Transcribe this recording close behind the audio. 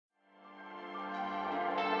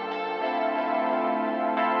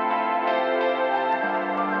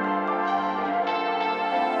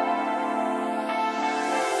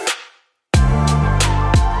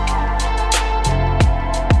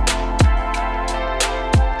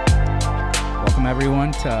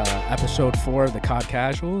everyone, to episode 4 of the COD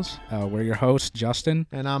Casuals. We're your hosts, Justin.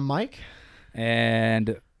 And I'm Mike.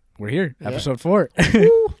 And we're here, episode 4.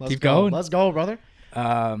 Keep going. Let's go, brother.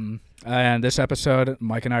 And this episode,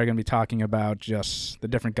 Mike and I are going to be talking about just the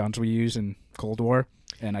different guns we use in Cold War.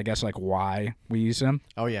 And I guess, why we use them.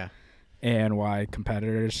 Oh, yeah. And why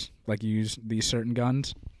competitors, use these certain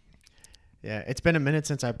guns. Yeah, it's been a minute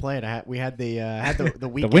since I played. We had the the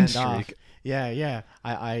weekend win off. streak. Yeah.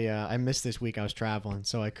 I missed this week. I was traveling,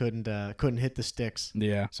 so I couldn't hit the sticks.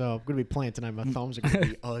 Yeah. So I'm gonna be playing tonight. My thumbs are gonna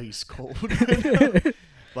be ice cold.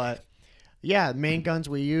 But yeah, main guns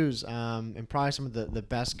we use, and probably some of the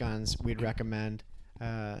best guns we'd recommend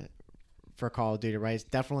for Call of Duty. Right, it's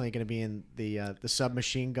definitely gonna be in the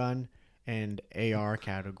submachine gun and AR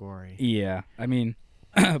category. Yeah, I mean,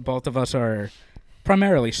 both of us are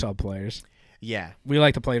primarily sub players. Yeah, we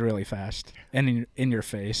like to play really fast and in your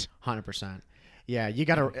face. 100%. Yeah, you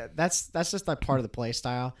gotta. That's just that part of the play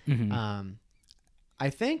style. Mm-hmm. I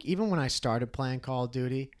think even when I started playing Call of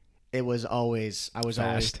Duty, I was fast. always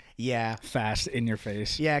Fast in your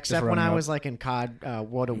face. Yeah, except when I was in COD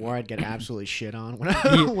World of War, I'd get absolutely shit on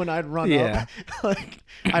when I'd run up.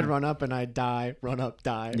 I'd run up and I'd die, run up,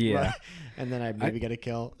 die. Yeah, and then I'd maybe get a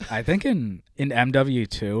kill. I think in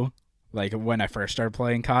MW2, when I first started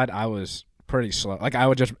playing COD, I was pretty slow. I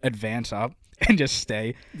would just advance up and just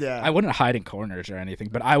stay. Yeah. I wouldn't hide in corners or anything,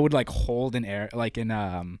 but I would hold in air,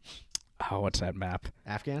 in what's that map?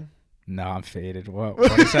 Afghan? No, I'm faded. What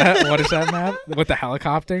is that? What is that map with the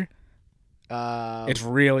helicopter? It's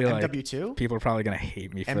really MW2? People are probably gonna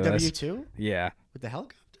hate me for this. MW2? Yeah. With the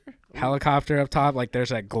helicopter? Helicopter up top. There's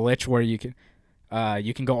that glitch where you can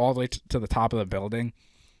go all the way to the top of the building.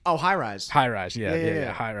 Oh, high rise. High rise,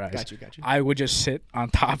 yeah, high rise. Got you. I would just sit on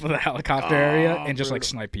top of the helicopter area and just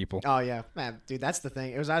snipe people. Oh yeah, man, dude, that's the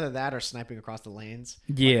thing. It was either that or sniping across the lanes.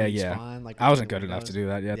 Yeah. Spawn, I wasn't good enough to do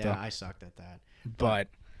that yet, though. Yeah, I sucked at that. But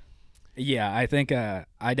yeah, I think I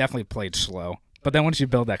definitely played slow. But then once you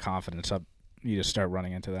build that confidence up, you just start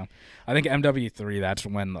running into them. I think MW3, that's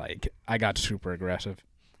when I got super aggressive.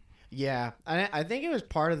 Yeah, I think it was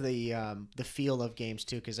part of the feel of games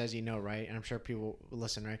too, because as you know, right, and I'm sure people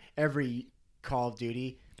listen, right, every Call of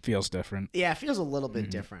Duty feels different. Yeah, it feels a little bit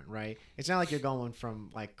different, right? It's not like you're going from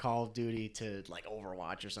Call of Duty to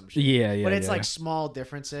Overwatch or some shit. Yeah. But it's small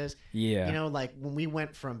differences. Yeah. You know, when we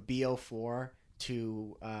went from BO4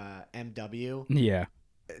 to MW. Yeah.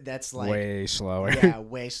 That's way slower. Yeah,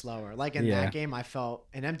 way slower. In that game, I felt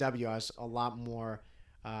in MW I was a lot more.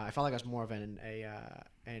 I felt like I was more of an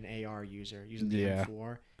AR user using the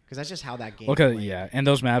M4 because that's just how that game. Yeah, and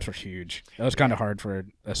those maps were huge. It was kind of hard for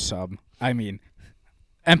a sub. I mean,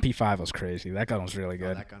 MP5 was crazy. That gun was really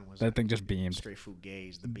good. That thing just beamed. Straight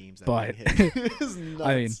fugaze the beams. But it was nuts.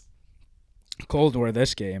 I mean, Cold War.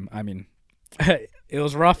 This game. I mean, it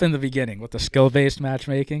was rough in the beginning with the skill-based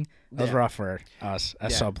matchmaking. It was rough for us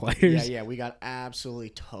as sub players. Yeah, we got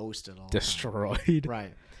absolutely toasted. Destroyed.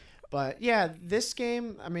 Right. But yeah, this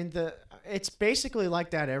game, I mean, it's basically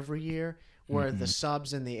like that every year, where the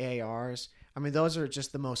subs and the ARs, I mean, those are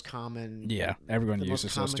just the most common. Yeah, everyone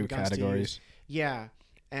uses those two categories. Yeah,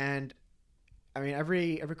 and I mean,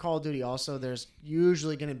 every Call of Duty also, there's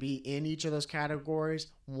usually going to be in each of those categories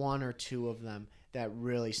one or two of them that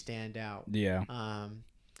really stand out. Yeah.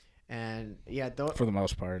 And yeah, for the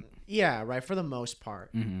most part. Yeah, right. For the most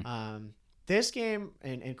part. Mm-hmm. This game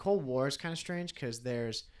in Cold War is kind of strange because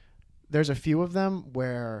there's a few of them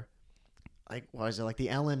where, what is it, the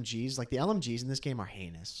LMGs? The LMGs in this game are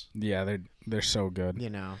heinous. Yeah, they're so good. You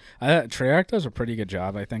know, Treyarch does a pretty good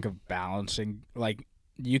job, I think, of balancing.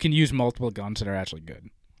 You can use multiple guns that are actually good.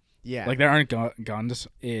 Yeah. There aren't guns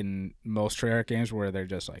in most Treyarch games where they're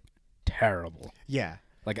just terrible. Yeah.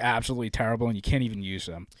 Absolutely terrible, and you can't even use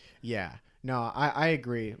them. Yeah. No, I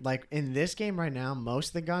agree. In this game right now, most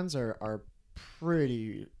of the guns are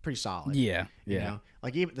pretty solid. Yeah. You know?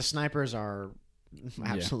 Even the snipers are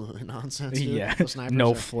absolutely nonsense. Dude. Yeah. The snipers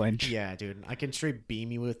no flinch. Yeah, dude. I can straight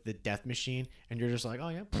beam you with the death machine, and you're just oh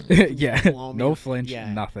yeah. Yeah. No flinch.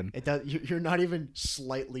 Yeah. Nothing. It does. You're not even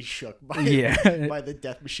slightly shook by by the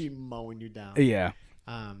death machine mowing you down. Yeah.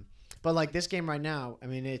 But this game right now, I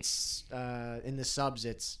mean, it's in the subs.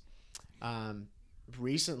 It's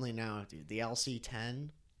recently now, dude. The LC10.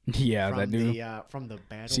 Yeah, from that new from the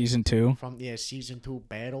battle season 2. Season 2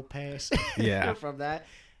 battle pass. Yeah. From that,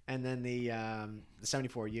 and then the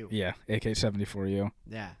 74U. Yeah, AK-74U.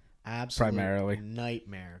 Yeah, absolutely. Primarily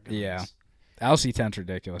nightmare guns. Yeah. LC-10's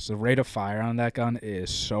ridiculous. The rate of fire on that gun is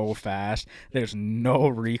so fast. There's no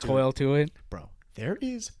recoil to it. Bro, there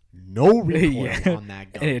is no recoil on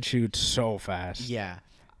that gun. And it shoots so fast. Yeah.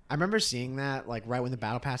 I remember seeing that like right when the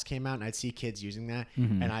battle pass came out, and I'd see kids using that,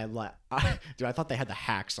 Mhm. and dude, I thought they had the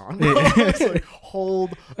hacks on. It's like,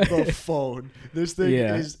 hold the phone. This thing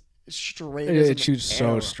Yeah. is straight. As It an shoots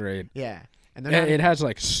so arrow. straight. Yeah, and It, they're not, it has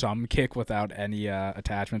like some kick without any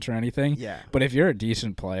attachments or anything. yeah. But if you're a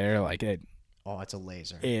decent player, like Oh, it's a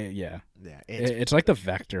laser. yeah, Yeah, it's like the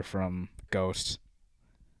Vector from Ghosts.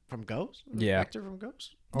 from Ghost. Yeah. Vector from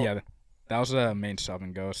Ghost. Oh. Yeah, that was the main sub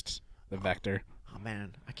in Ghosts, the Vector. Oh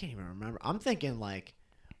man, I can't even remember. I'm thinking like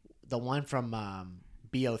the one from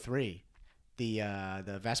BO3,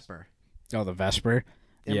 the Vesper. Oh, the Vesper.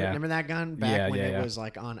 Yeah. Remember that gun back Yeah, when yeah, it yeah. was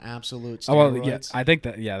like on absolute steroids? Oh well, yeah. I think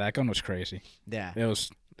that gun was crazy. Yeah. It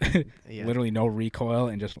was Yeah. literally no recoil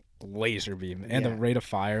and just laser beam, and the Yeah. rate of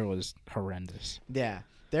fire was horrendous. Yeah.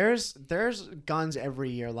 There's guns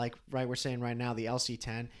every year, like we're saying right now, the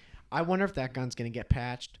LC10. I wonder if that gun's gonna get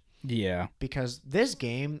patched. Yeah. Because this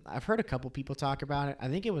game, I've heard a couple people talk about it. I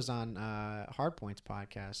think it was on Hardpoint's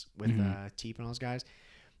podcast with Teep and all those guys.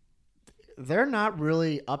 They're not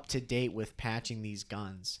really up to date with patching these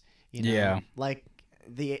guns. You know? Yeah. Like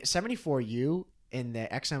the 74U in the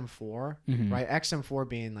XM4, Mhm. right? XM4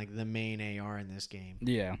 being like the main AR in this game,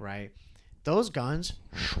 Yeah. right? Those guns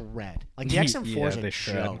shred. Like the Yeah, XM4 is they a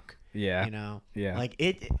shred. joke. Yeah. You know? Yeah. Like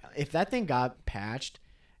if that thing got patched,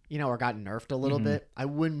 you know, or got nerfed a little Mhm. bit, I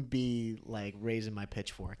wouldn't be like raising my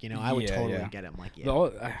pitchfork. You know, I would Yeah, totally yeah. get it. I'm like, yeah,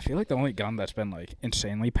 I feel like the only gun that's been like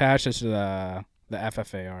insanely patched is the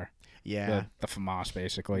FFAR, yeah, the FAMAS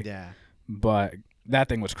basically. yeah. But that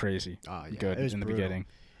thing was crazy Oh, yeah. good It was in the brutal. beginning.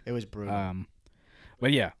 It was brutal.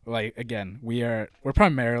 But yeah, like again, we're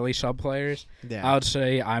primarily sub players. yeah, I would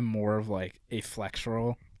say I'm more of like a flex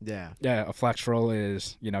roll. yeah, Yeah, a flex roll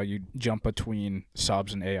is, you jump between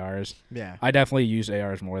subs and ARs. yeah, I definitely use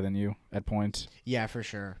ARs more than you at points. yeah, for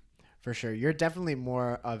sure, for sure. You're definitely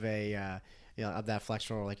more of a of that flex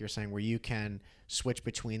roll, like you're saying, where you can switch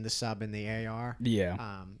between the sub and the AR,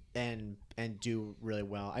 Yeah. and do really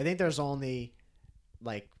well. I think there's only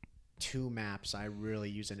like 2 maps I really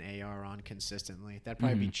use an AR on consistently. That'd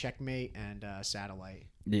probably be Checkmate and Satellite.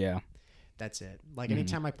 Yeah. That's it. Like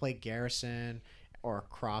anytime I play Garrison or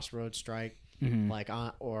Crossroad Strike, like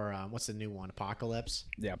what's the new one, Apocalypse?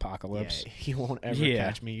 Yeah, Apocalypse. Yeah, he won't ever Yeah.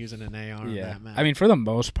 catch me using an AR on Yeah. that map. I mean, for the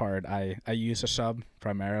most part, I use a sub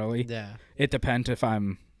primarily. yeah, It depends if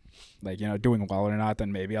I'm like, doing well or not,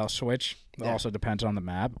 then maybe I'll switch. It Yeah. also depends on the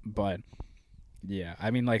map, but yeah, I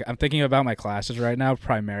mean, like I'm thinking about my classes right now.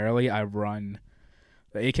 Primarily, I run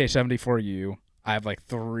the AK-74U. I have like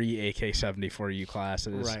 3 AK-74U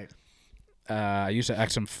classes. right. I use the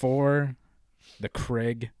XM4, the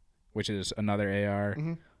Krig, which is another AR,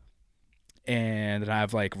 Mhm. and then I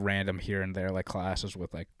have like random here and there like classes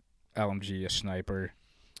with like LMG, a sniper,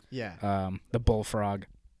 Yeah, the Bullfrog,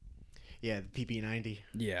 yeah, the PP90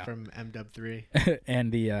 yeah, from MW3.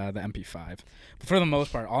 and the MP5. But for the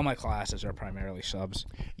most part, all my classes are primarily subs.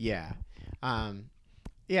 Yeah,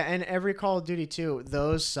 yeah, and every Call of Duty too,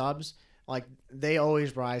 those subs, like they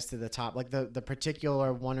always rise to the top. Like the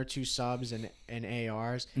particular 1 or 2 subs and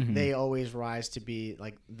ARs, they always rise to be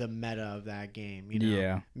like the meta of that game. You know,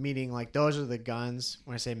 Yeah. meaning like those are the guns.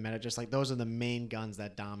 When I say meta, just like those are the main guns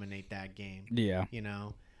that dominate that game. Yeah, You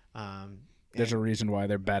know, there's a reason why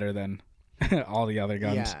they're better than all the other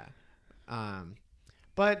guns. yeah.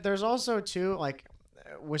 But there's also too like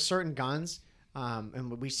with certain guns.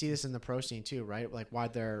 And we see this in the pro scene too, right? Like why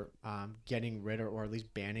they're getting rid or at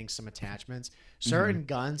least banning some attachments. Certain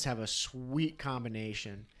guns have a sweet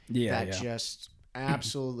combination Yeah, that yeah. just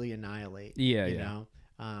absolutely annihilate. Yeah, you yeah. know.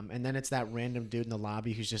 And then it's that random dude in the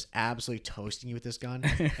lobby who's just absolutely toasting you with this gun,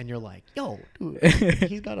 and you're like, "Yo, dude,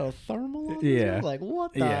 he's got a thermal on this Yeah. gun? Like,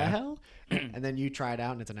 what the Yeah. hell?" And then you try it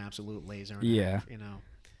out, and it's an absolute laser. And a Yeah. half, you know.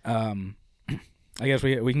 I guess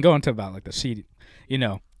we can go into about like the CD,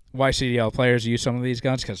 why CDL players use some of these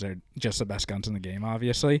guns because they're just the best guns in the game,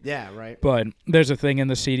 obviously. Yeah. Right. But there's a thing in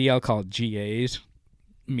the CDL called GAs,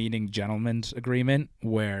 meaning gentleman's agreement,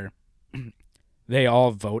 where they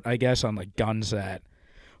all vote, I guess, on like guns that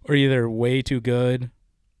are either way too good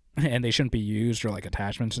and they shouldn't be used, or like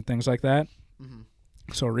attachments and things like that. Mhm.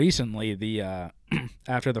 So recently, the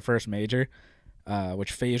after the first major,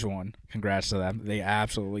 which Phase 1, congrats to them, they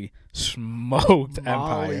absolutely smoked Empire.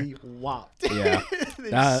 Molly whopped. Yeah. They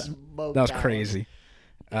That smoked was one. crazy.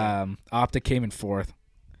 Optic came in 4th.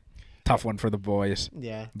 Tough one for the boys.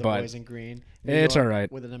 Yeah, the But boys in green. it's York all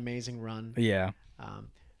right. with an amazing run. Yeah.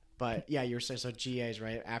 But yeah, you were saying so GAs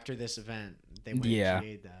right after this event they went Yeah.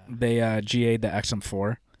 GA'd They GA'd the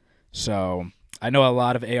XM4. So I know a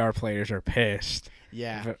lot of AR players are pissed.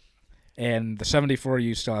 yeah. And the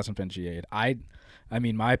 74U still hasn't been GA'd. I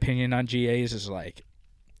mean, my opinion on GAs is like,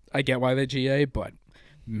 I get why they GA, but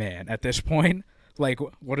man, at this point, like,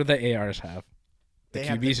 what do the ARs have? The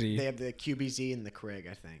QBZ. They have the QBZ and the Krig,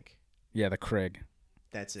 I think. Yeah, the Krig.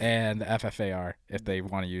 That's it. And the FFAR, if they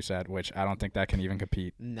want to use that, which I don't think that can even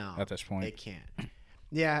compete No, at this point. it can't.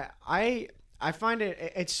 Yeah, I find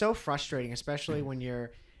it's so frustrating, especially when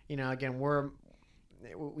you're, again,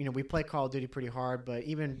 we play Call of Duty pretty hard, but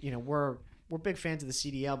even, we're big fans of the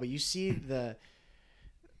CDL, but you see the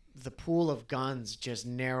pool of guns just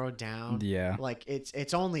narrow down. Yeah. Like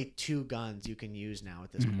it's only 2 guns you can use now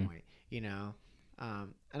at this point,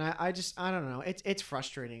 and I don't know. It's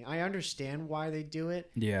frustrating. I understand why they do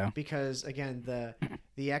it. Yeah. Because again, the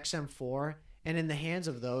XM4 and in the hands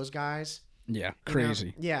of those guys. Yeah,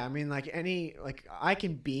 crazy. Yeah, I mean, like I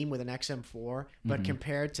can beam with an XM4, but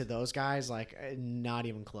compared to those guys, like not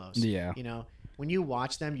even close. Yeah. When you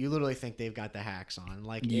watch them, you literally think they've got the hacks on.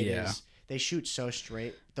 Like they shoot so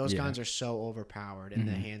straight. Those guns are so overpowered in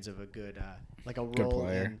the hands of a good like a good role.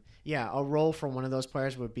 player. A role for one of those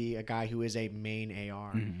players would be a guy who is a main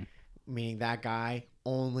AR, meaning that guy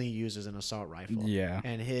only uses an assault rifle. Yeah.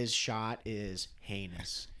 And his shot is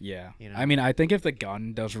heinous. Yeah. I mean, I think if the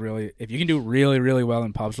gun does if you can do really, really well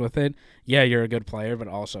in pubs with it, yeah, you're a good player, but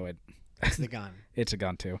also it's the gun. It's a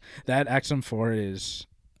gun too. That XM4 is,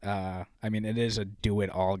 I mean, it is a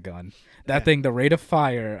do-it-all gun. That thing, the rate of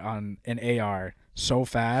fire on an AR, so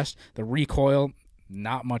fast. The recoil,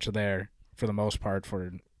 not much there for the most part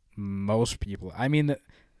for most people. I mean,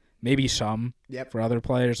 maybe some for other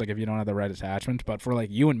players, like if you don't have the right attachment. But for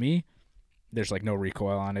like you and me, there's like no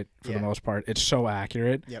recoil on it for the most part. It's so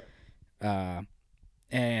accurate. Yep.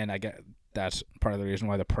 And I get that's part of the reason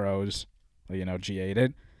why the pros, GA'd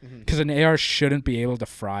it. Because an AR shouldn't be able to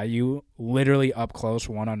fry you literally up close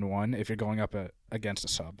one-on-one if you're going up against a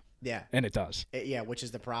sub. Yeah. And it does. Which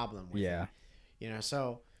is the problem with it.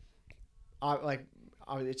 So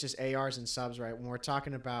it's just ARs and subs, right? When we're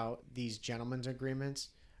talking about these gentlemen's agreements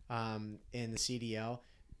in the CDL,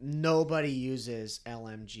 nobody uses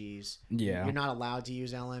LMGs. Yeah. You're not allowed to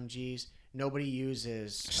use LMGs. Nobody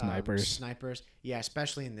uses snipers. Yeah,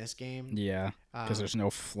 especially in this game. Yeah, because there's no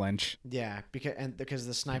flinch. Yeah, because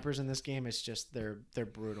the snipers in this game, it's just they're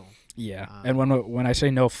brutal. Yeah, and when I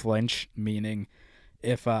say no flinch, meaning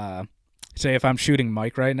if say if I'm shooting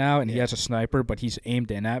Mike right now and he has a sniper, but he's aimed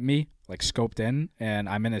in at me, like scoped in, and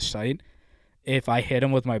I'm in his sight, if I hit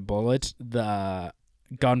him with my bullets, the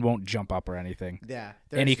gun won't jump up or anything. Yeah,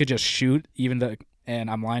 and he could just shoot and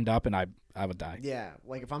I'm lined up and I would die. Yeah,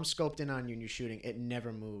 like if I'm scoped in on you and you're shooting, it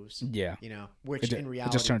never moves. Yeah, which in reality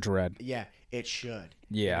it just turns red. Yeah, it should.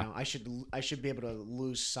 Yeah, I should be able to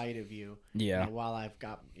lose sight of you. Yeah, while I've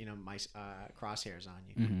got my crosshairs on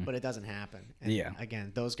you, but it doesn't happen. And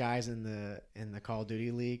again, those guys in the Call of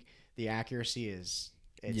Duty League, the accuracy it's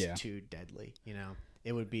too deadly.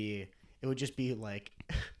 It would just be like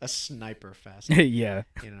a sniper fest. Yeah,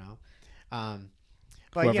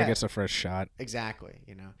 but whoever gets the first shot. Exactly.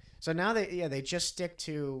 So now they just stick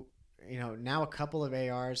to now a couple of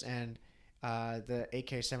ARs and the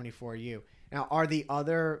AK-74U. Now, are the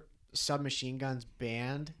other submachine guns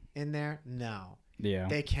banned in there? No. Yeah.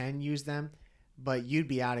 They can use them, but you'd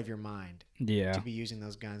be out of your mind to be using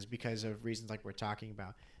those guns because of reasons like we're talking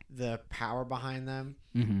about. The power behind them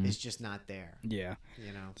is just not there. Yeah.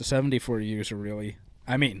 The 74Us are really,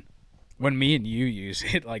 I mean, when me and you use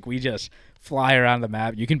it, like we just fly around the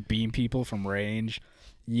map. You can beam people from range.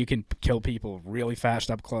 You can kill people really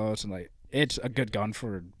fast up close, and like it's a good gun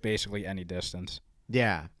for basically any distance.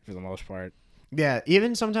 Yeah, for the most part. Yeah,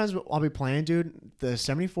 even sometimes I'll be playing, dude. The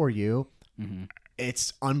 74U,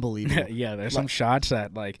 it's unbelievable. Yeah, there's some shots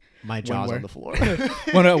that like my jaw's on the floor.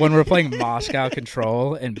 when we're playing Moscow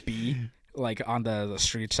Control and B, like on the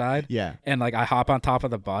street side, and like I hop on top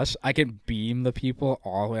of the bus, I can beam the people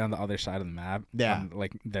all the way on the other side of the map, on,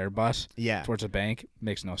 like their bus, towards a bank.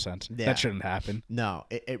 Makes no sense. That shouldn't happen. No,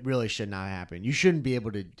 it really should not happen. You shouldn't be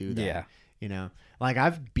able to do that. Yeah, like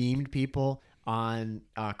I've beamed people on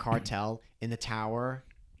Cartel in the tower.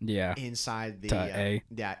 Yeah, inside the A.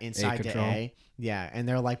 Yeah, inside the A. Yeah, and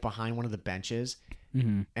they're like behind one of the benches.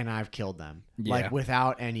 And I've killed them like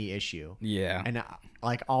without any issue. Yeah, and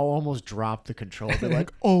like I'll almost drop the control. They're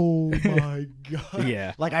like, "Oh my god!"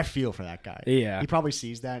 Yeah, like I feel for that guy. Yeah, he probably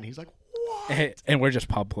sees that and he's like, "What?" And we're just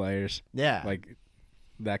pub players. Yeah, like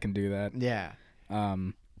that can do that. Yeah.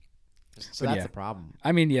 So that's the problem.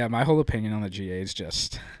 I mean, my whole opinion on the GA is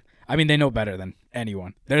just, I mean, they know better than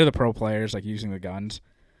anyone. They're the pro players, like using the guns,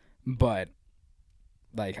 but.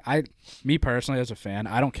 Like me personally as a fan,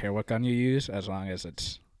 I don't care what gun you use as long as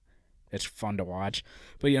it's fun to watch.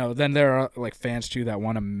 But then there are like fans too that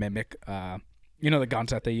want to mimic, the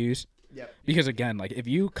guns that they use. Yep. Because again, like if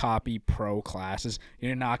you copy pro classes,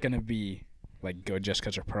 you're not going to be like good just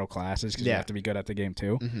because they're pro classes, because you have to be good at the game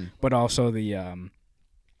too. Mm-hmm. But also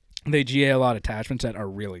they GA a lot of attachments that are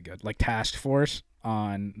really good, like Task Force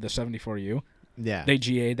on the 74U. Yeah. They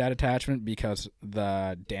GA'd that attachment because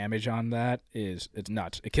the damage on that it's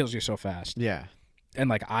nuts. It kills you so fast. Yeah. And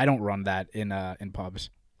like I don't run that in pubs.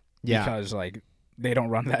 Yeah. Because like they don't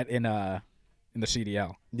run that in the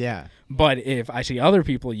CDL. Yeah. But if I see other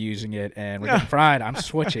people using it and we're getting fried, I'm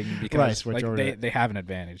switching because Right, like they have an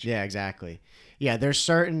advantage. Yeah, exactly. Yeah, there's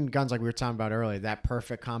certain guns like we were talking about earlier. That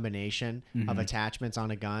perfect combination of attachments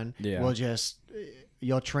on a gun will just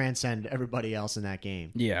you'll transcend everybody else in that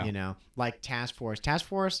game. Yeah, you know, like Task Force. Task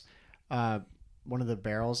Force, one of the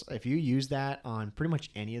barrels. If you use that on pretty much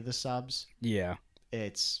any of the subs,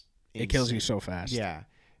 it kills you so fast. Yeah.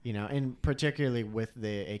 You know, and particularly with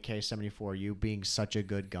the AK-74U being such a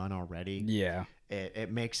good gun already,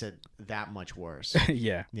 it makes it that much worse.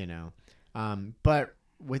 Yeah, you know, but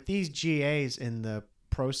with these GAs in the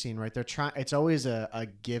pro scene, right? They're trying. It's always a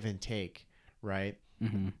give and take, right?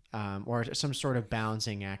 Or some sort of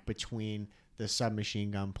balancing act between the submachine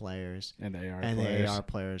gun players and the AR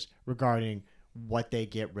players regarding what they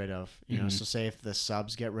get rid of. You know, so say if the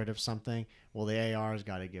subs get rid of something, well, the AR's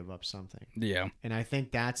got to give up something. Yeah. And I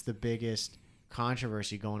think that's the biggest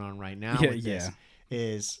controversy going on right now with this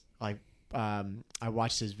is like I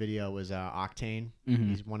watched his video. It was Octane.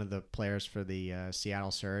 He's one of the players for the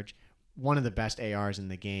Seattle Surge. One of the best ARs in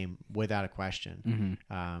the game without a question.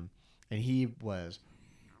 And he was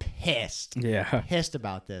pissed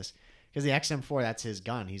about this because the XM4, that's his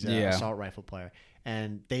gun. He's an assault rifle player.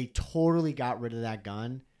 And they totally got rid of that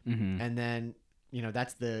gun. And then, you know,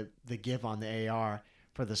 that's the give on the AR.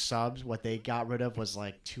 For the subs, what they got rid of was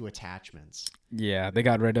like 2 attachments. Yeah, they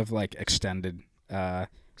got rid of like extended, the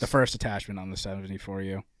first attachment on the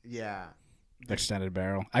 74U. Yeah. Extended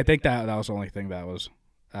barrel. I think that was the only thing that was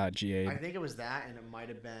GA'd. I think it was that, and it might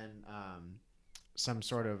have been some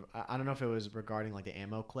sort of, I don't know if it was regarding like the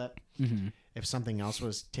ammo clip, if something else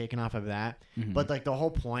was taken off of that. But like the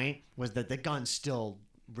whole point was that the gun's still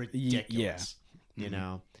ridiculous, you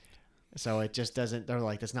know? So it just doesn't, they're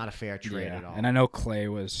like, that's not a fair trade at all. And I know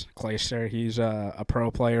Clayster, he's a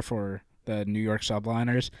pro player for the New York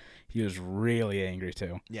Subliners. He was really angry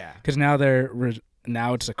too. Yeah. Because now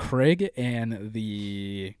it's a Krig and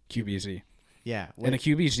the QBZ. Yeah. And the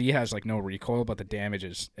QBZ has like no recoil, but the damage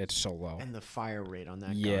it's so low. And the fire rate on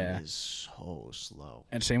that gun is so slow.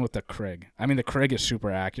 And same with the Krig. I mean, the Krig is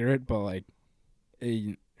super accurate, but like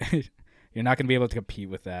you're not going to be able to compete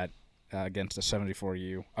with that against the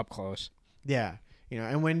 74U up close. Yeah. You know,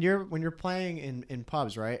 and when you're playing in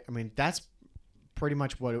pubs, right? I mean, that's pretty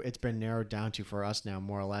much what it's been narrowed down to for us now,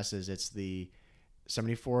 more or less, is it's the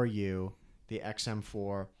 74U, the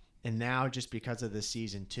XM4, and now just because of the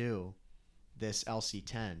Season 2, this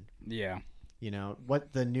LC10. Yeah. You know,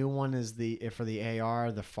 what the new one is for the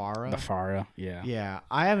AR, the Farah. The Farah, yeah. Yeah,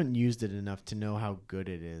 I haven't used it enough to know how good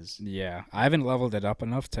it is. Yeah, I haven't leveled it up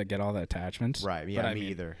enough to get all the attachments. Right, yeah, me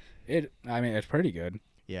either. It's pretty good.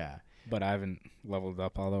 Yeah. But I haven't leveled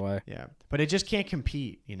up all the way. Yeah, but it just can't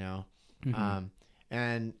compete, you know?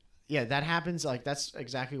 And yeah, that happens. Like that's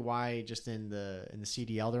exactly why just in the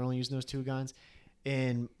CDL they're only using those 2 guns.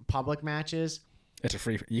 In public matches, it's a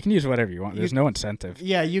free. You can use whatever you want. There's no incentive.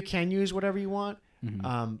 Yeah, you can use whatever you want.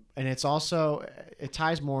 And it's also it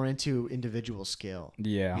ties more into individual skill.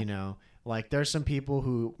 Yeah. You know, like there's some people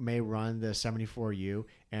who may run the 74U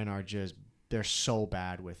and are just they're so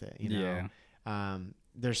bad with it. You know. Yeah.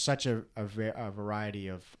 There's such a variety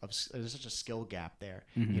of there's such a skill gap there.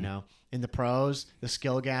 You know, in the pros, the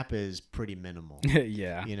skill gap is pretty minimal.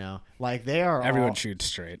 Yeah. You know, like they are everyone shoots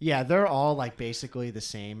straight. Yeah, they're all like basically the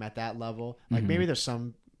same at that level. Like maybe there's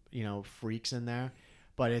some, you know, freaks in there,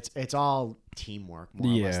 but it's all teamwork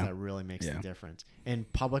more or less that really makes the difference. In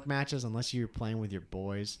public matches, unless you're playing with your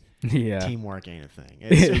boys, teamwork ain't a thing.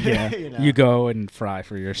 It's, you know? You go and fry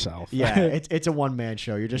for yourself. Yeah, it's a one-man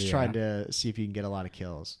show. You're just trying to see if you can get a lot of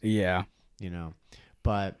kills. Yeah. You know,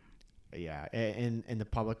 but yeah, in the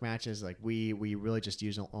public matches, like we really just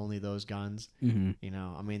use only those guns. You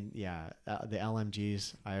know, I mean, the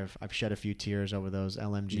LMGs. I've shed a few tears over those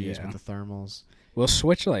LMGs with the thermals. We'll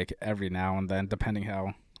switch like every now and then, depending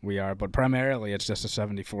how we are, but primarily it's just a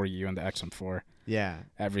 74U and the XM4. Yeah,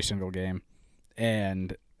 every single game,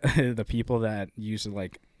 and the people that use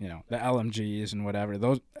like the LMGs and whatever,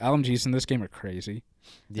 those LMGs in this game are crazy.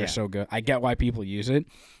 They're so good. I get why people use it,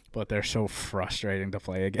 but they're so frustrating to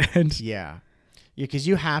play against. Yeah, because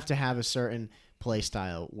you have to have a certain play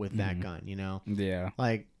style with that gun. You know. Yeah.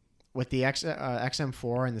 Like with the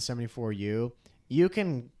XM4 and the 74U, you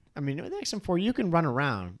can I mean, with the XM4, you can run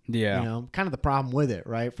around. Yeah. You know, kind of the problem with it,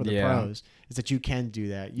 right? For the Yeah. pros is that you can do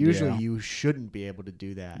that. Usually Yeah. you shouldn't be able to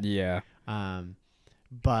do that. Yeah.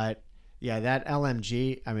 But yeah, that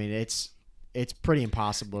LMG, I mean, it's pretty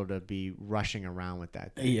impossible to be rushing around with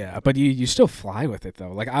that thing. Yeah, but you still fly with it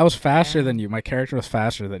though. Like I was faster than you. My character was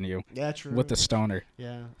faster than you Yeah, true. with the stoner,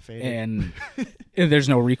 Yeah, faded. and there's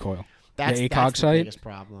no recoil. That's the the sight, biggest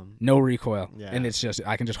problem. no recoil, Yeah. and it's just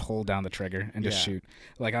I can just hold down the trigger and just Yeah. shoot.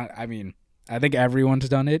 Like I mean, I think everyone's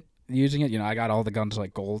done it using it. You know, I got all the guns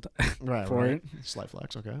like gold Right, for right. it. Slight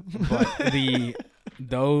flex, okay. But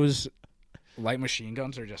those light machine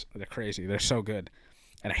guns are they're crazy. They're so good,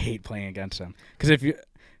 and I hate playing against them because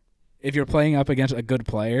if you're playing up against a good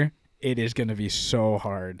player, it is going to be so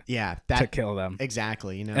hard yeah, to kill them.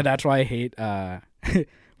 Exactly, you know. And that's why I hate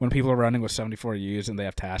when people are running with 74Us and they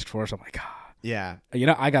have task force. I'm like, yeah. you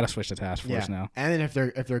know, I got to switch to task force now. And then if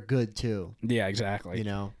they're good too. Yeah, exactly. You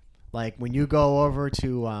know, like when you go over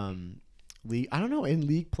to league, I don't know, in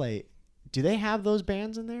league play, do they have those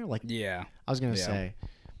bands in there? Like, yeah, I was gonna say,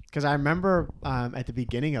 because I remember at the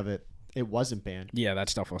beginning of it, it wasn't banned. Yeah, that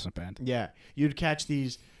stuff wasn't banned. Yeah, you'd catch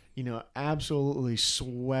these, you know, absolutely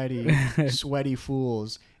sweaty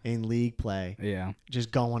fools in league play. Yeah,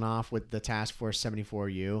 just going off with the Task Force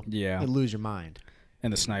 74U. Yeah, and lose your mind.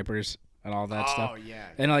 And the snipers and all that stuff. Oh yeah.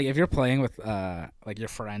 And like if you're playing with like your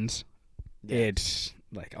friends, Yeah. it's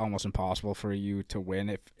like almost impossible for you to win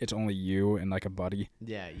if it's only you and like a buddy.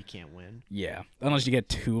 Yeah, you can't win. Yeah, unless you get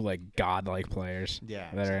two like godlike players. Yeah,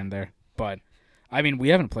 that are in there. But I mean, we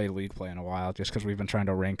haven't played league play in a while just because we've been trying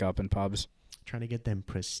to rank up in pubs. Trying to get them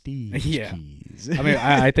prestige Yeah. keys. I mean,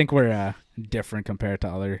 I think we're different compared to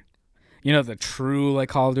other, you know, the true like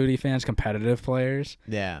Call of Duty fans, competitive players.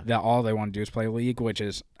 Yeah. That all they want to do is play League, which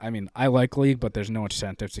is, I mean, I like League, but there's no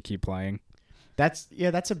incentives to keep playing. That's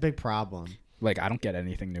a big problem. Like, I don't get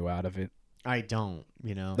anything new out of it. I don't,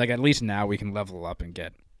 you know. Like, at least now we can level up and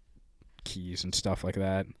get keys and stuff like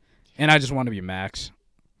that. And I just want to be max.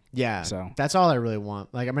 Yeah, so that's all I really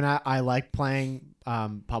want. Like, I mean, I like playing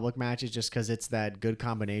public matches just because it's that good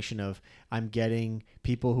combination of I'm getting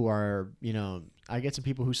people who are, you know, I get some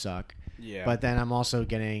people who suck. Yeah. But then I'm also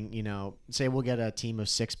getting, you know, say we'll get a team of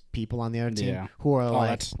 6 people on the other team who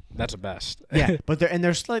are that's the best. Yeah, but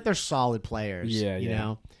they're solid players. Yeah, you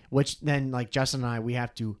know, which then like Justin and I, we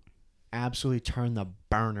have to absolutely turn the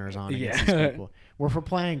burners on against these people. Where if we're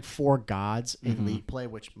playing 4 gods in league play,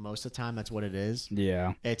 which most of the time that's what it is.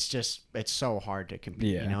 Yeah, it's so hard to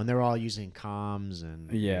compete. Yeah. You know, and they're all using comms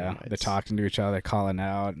and you know, they're talking to each other, calling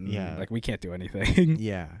out. And like we can't do anything.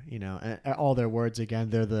 Yeah, you know, and all their words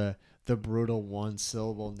again. They're the brutal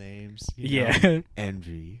 1-syllable names. You know?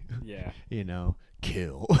 Envy. Yeah. You know,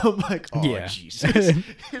 kill. I'm like, oh Jesus.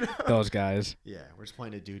 You know? Those guys. Yeah, we're just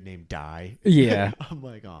playing a dude named Die. Yeah. I'm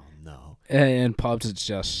like, oh no. And pubs, it's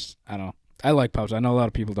just, I don't know. I like pubs. I know a lot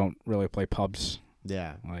of people don't really play pubs.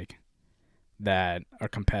 Yeah. Like that are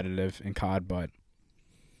competitive in COD, but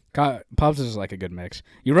pubs is like a good mix.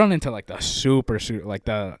 You run into like the super like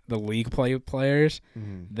the league play players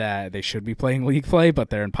that they should be playing league play, but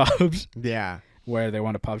they're in pubs. Yeah. Where they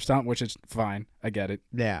want a pub stomp, which is fine. I get it.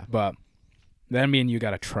 Yeah. But then me and you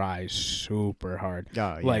got to try super hard. Oh,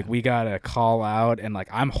 yeah. Like, we got to call out, and, like,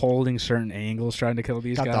 I'm holding certain angles trying to kill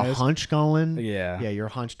these guys. Got the hunch going. Yeah. Yeah, you're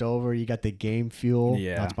hunched over. You got the game fuel.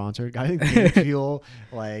 Yeah. Not sponsored. Got the game fuel,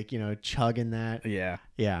 like, you know, chugging that. Yeah.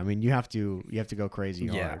 Yeah, I mean, you have to go crazy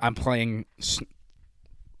hard. Yeah, I'm playing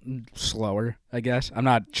slower, I guess. I'm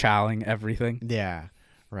not chowing everything. Yeah.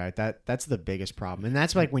 Right. That's the biggest problem. And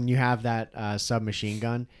that's like when you have that submachine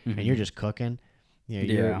gun and you're just cooking.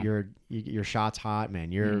 You know, your shot's hot,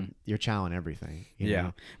 man. You're chowing everything. You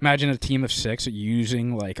know? Imagine a team of 6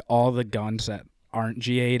 using like all the guns that aren't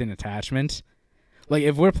G8 and attachments. Like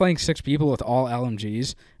if we're playing 6 people with all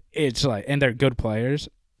LMGs, it's like, and they're good players,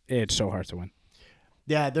 it's so hard to win.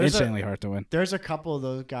 Yeah, there's insanely hard to win. There's a couple of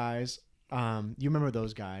those guys. You remember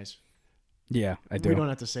those guys? Yeah, I do. We don't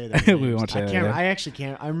have to say that. We won't say that. I actually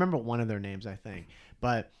can't. I remember one of their names, I think.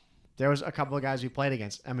 But there was a couple of guys we played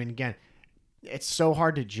against. I mean, again, it's so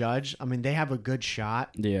hard to judge. I mean, they have a good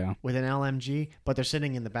shot with an LMG, but they're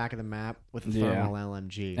sitting in the back of the map with a thermal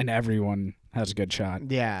LMG. And everyone has a good shot with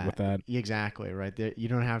that. Exactly, right. You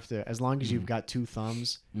don't have to, as long as you've got 2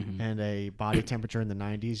 thumbs and a body temperature in the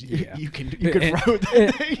 90s, you can throw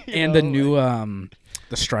that thing. And the new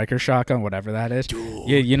the striker shotgun, whatever that is. Dude,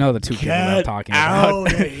 you know the 2 people that I'm talking about.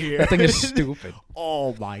 That thing is stupid.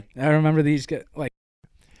 Oh my. I remember these guys, like.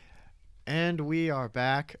 And we are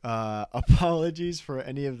back. Apologies for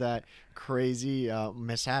any of that crazy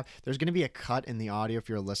mishap. There's going to be a cut in the audio if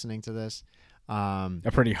you're listening to this.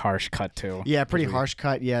 A pretty harsh cut too. Yeah, pretty harsh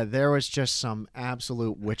cut. Yeah, there was just some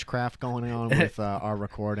absolute witchcraft going on with our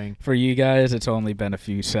recording. For you guys, it's only been a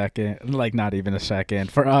few seconds, like not even a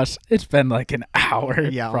second. For us, it's been like an hour.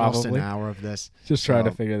 Yeah, probably. almost an hour of this. Just trying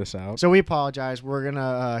to figure this out. So we apologize. We're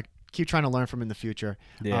gonna keep trying to learn from in the future.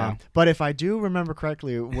 Yeah. But if I do remember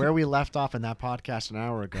correctly, where we left off in that podcast an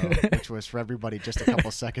hour ago, which was for everybody just a couple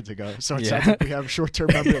seconds ago, so it sounds like we have short-term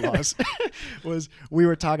memory loss, was we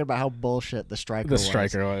were talking about how bullshit the striker was. The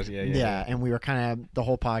striker was, yeah. And we were kind of, the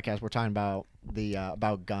whole podcast, we're talking about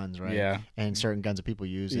about guns, right? Yeah. And certain guns that people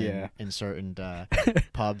use in certain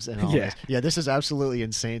pubs and all Yeah. this. Yeah, this is absolutely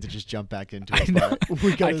insane to just jump back into it. I know. But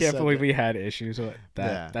we I can't believe we had issues with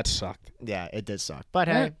that. Yeah. That sucked. Yeah, it did suck. But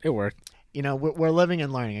hey, it worked. You know, we're living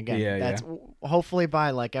and learning again. Yeah, that's hopefully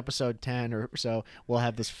by like episode 10 or so, we'll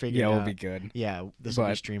have this figured out. Yeah, we'll be good. Yeah, this will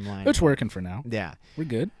be streamlined. It's working for now. Yeah, we're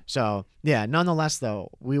good. So yeah, nonetheless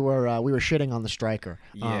though, we were shitting on the striker.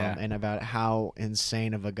 Yeah. And about how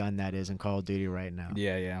insane of a gun that is in Call of Duty right now.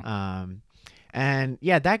 Yeah. And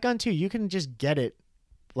yeah, that gun too, you can just get it.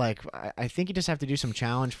 Like, I think you just have to do some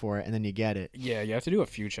challenge for it, and then you get it. Yeah, you have to do a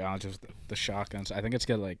few challenges with the shotguns. I think it's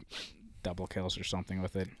got like double kills or something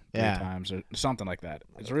with it 3 times or something like that.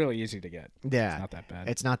 It's really easy to get. Yeah. It's not that bad.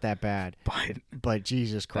 It's not that bad. But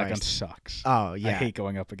Jesus Christ. That gun sucks. Oh, yeah. I hate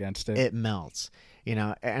going up against it. It melts. You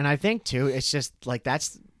know, and I think, too, it's just, like,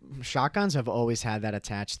 shotguns have always had that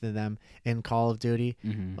attached to them in Call of Duty.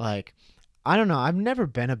 Mm-hmm. Like, I don't know. I've never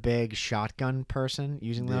been a big shotgun person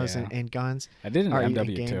using those in guns. I did in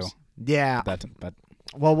MW2. Yeah. But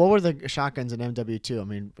well, what were the shotguns in MW2? I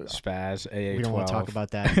mean, Spaz, AA-12. We don't want to talk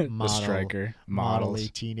about that. The Striker. Model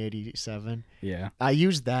 1887. Yeah. I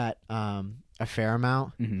used that a fair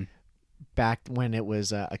amount back when it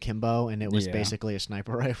was akimbo and it was basically a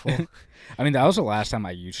sniper rifle. I mean, that was the last time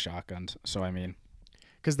I used shotguns. So, I mean.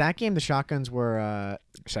 Because that game, the shotguns were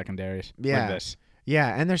secondaries. Yeah. Like this.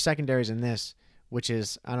 Yeah, and there's secondaries in this, which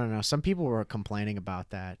is, I don't know. Some people were complaining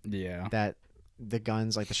about that. Yeah. That the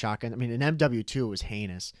guns, like the shotgun. I mean, in MW2 was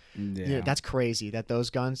heinous. Yeah. You know, that's crazy that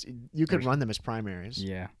those guns, you could run them as primaries.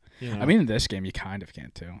 Yeah. You know? I mean, in this game, you kind of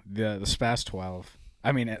can too. The Spaz 12.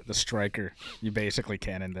 I mean, the Striker, you basically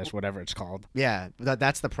can in this, whatever it's called. Yeah,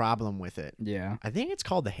 that's the problem with it. Yeah. I think it's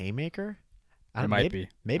called the Haymaker. It might be.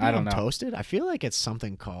 Maybe I'm toasted. I feel like it's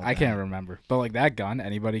something called. I can't remember. But like that gun,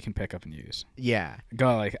 anybody can pick up and use. Yeah.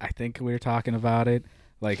 Go like I think we were talking about it.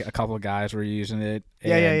 Like a couple of guys were using it.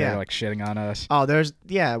 Yeah. They're like shitting on us. Oh,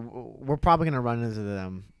 we're probably gonna run into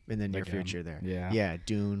them in the near future. There. Yeah.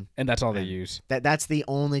 Dune. And that's all they use. That's the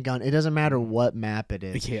only gun. It doesn't matter what map it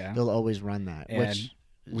is. Yeah. They'll always run that. And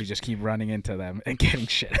we just keep running into them and getting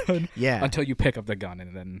shit on. Yeah. Until you pick up the gun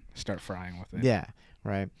and then start frying with it. Yeah.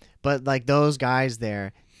 Right. But like those guys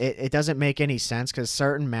there, it doesn't make any sense because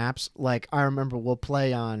certain maps, like I remember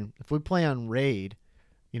if we play on Raid,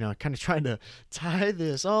 you know, kind of trying to tie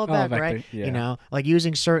this all back, right? Yeah. You know, like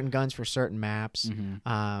using certain guns for certain maps,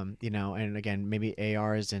 Mm-hmm. you know, and again, maybe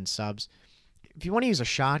ARs and subs. If you want to use a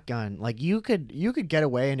shotgun, like you could get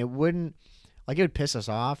away and it wouldn't, like it would piss us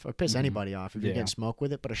off or piss anybody off if you're getting smoke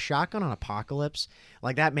with it. But a shotgun on Apocalypse,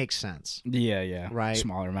 like that makes sense. Yeah. Right.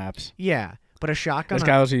 Smaller maps. Yeah. But a shotgun. This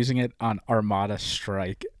guy was using it on Armada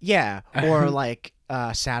Strike. Yeah. Or like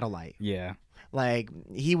Satellite. Yeah. Like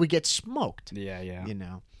he would get smoked. Yeah. You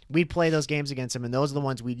know, we'd play those games against him, and those are the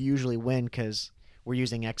ones we'd usually win because we're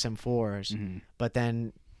using XM4s. Mm-hmm. But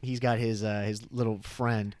then he's got his little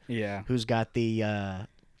friend. Yeah. Who's got the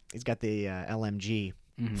LMG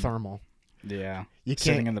thermal. Yeah. You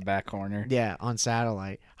sitting in the back corner. Yeah, on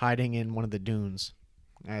Satellite, hiding in one of the dunes.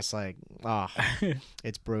 And it's like,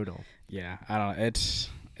 it's brutal. Yeah, I don't know. It's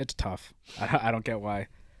tough. I don't get why.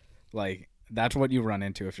 Like that's what you run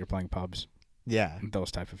into if you're playing pubs. Yeah.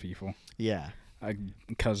 Those type of people. Yeah.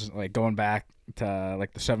 Because like going back to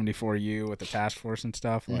like the 74U with the task force and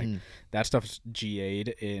stuff, like that stuff's GA'd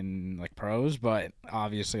in like pros, but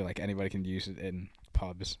obviously like anybody can use it in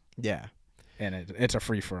pubs. Yeah. And it's a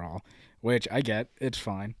free for all, which I get. It's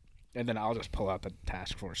fine. And then I'll just pull out the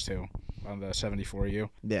task force too on the 74U.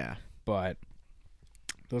 Yeah. But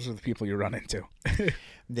those are the people you run into.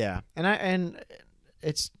 Yeah. And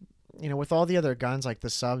it's, you know, with all the other guns like the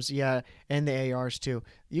subs, and the ARs too,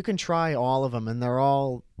 you can try all of them and they're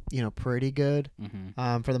all, you know, pretty good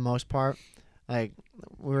for the most part. Like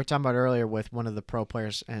we were talking about earlier with one of the pro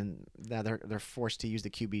players and that they're forced to use the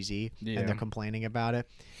QBZ and they're complaining about it.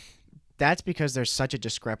 That's because there's such a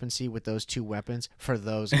discrepancy with those two weapons for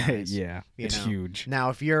those guys. Yeah, it's huge.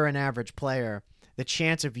 Now, if you're an average player, the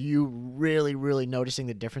chance of you really, really noticing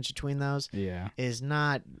the difference between those Yeah. is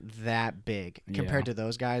not that big compared Yeah. to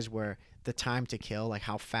those guys where the time to kill, like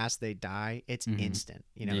how fast they die, it's instant,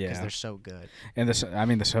 because Yeah. they're so good. And the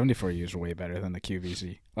 74U is way better than the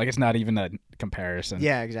QVZ. Like, it's not even a comparison.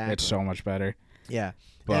 Yeah, exactly. It's so much better. Yeah.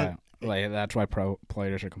 But like that's why pro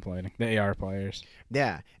players are complaining. The AR players.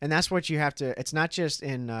 Yeah, and that's what you have to. It's not just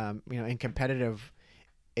in in competitive.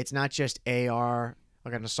 It's not just AR,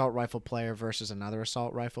 like an assault rifle player versus another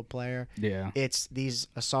assault rifle player. Yeah. It's these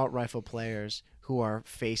assault rifle players who are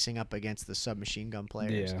facing up against the submachine gun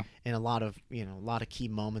players in a lot of key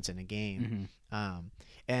moments in a game.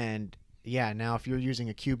 And yeah, now if you're using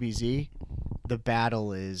a QBZ, the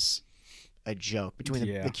battle is a joke between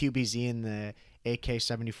the QBZ and the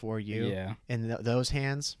AK-74U. Yeah. In those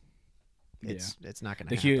hands, it's not going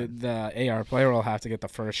to happen. The AR player will have to get the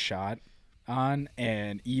first shot on,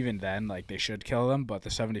 and even then, like, they should kill them, but the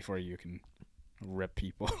 74U can rip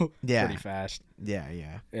people pretty fast. Yeah,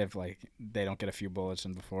 yeah. If like they don't get a few bullets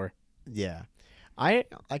in before. Yeah, I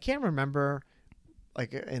can't remember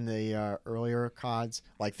like in the earlier CODs,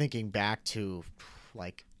 like thinking back to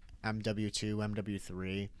like MW2,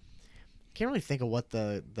 MW3. Can't really think of what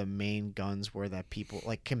the main guns were that people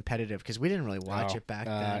like competitive, because we didn't really watch it back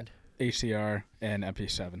then. ACR and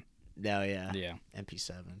MP7. No, yeah. Yeah.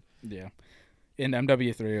 MP7. Yeah. In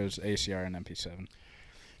MW3 it was ACR and MP7.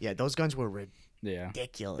 Yeah, those guns were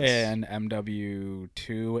ridiculous. And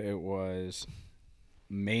MW2 it was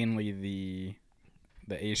mainly the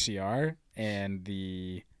ACR and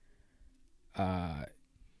the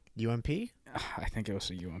UMP? I think it was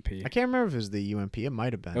the UMP. I can't remember if it was the UMP. It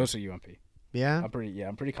might have been. It was the UMP. Yeah? I'm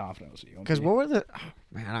pretty confident it was the UMP. Because what were the... Oh,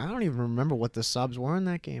 man, I don't even remember what the subs were in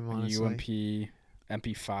that game, honestly. UMP,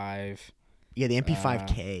 MP5. Yeah, the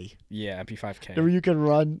MP5K. Yeah, MP5K. Where you could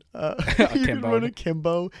run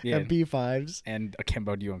akimbo MP5s. And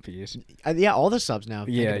akimboed UMPs. Yeah, all the subs now.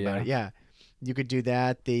 Yeah. You could do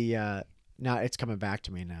that. The now it's coming back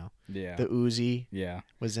to me now. Yeah. The Uzi. Yeah.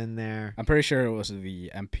 Was in there. I'm pretty sure it was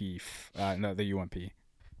the the UMP.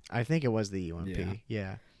 I think it was the UMP.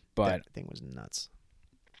 Yeah. But that thing was nuts.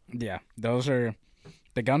 Yeah, those are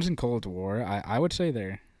the guns in Cold War. I would say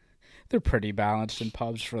they're pretty balanced in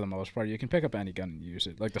pubs for the most part. You can pick up any gun and use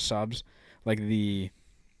it. Like the subs, like the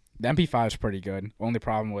MP5 is pretty good. Only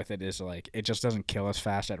problem with it is like it just doesn't kill as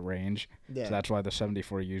fast at range. Yeah. So that's why the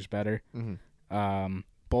 74U is better.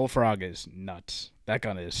 Bullfrog is nuts. That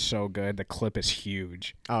gun is so good. The clip is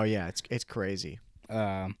huge. Oh yeah, it's crazy.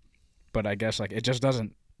 But I guess like it just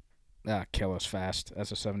doesn't kill as fast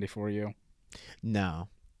as a 74U. No,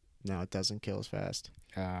 it doesn't kill as fast.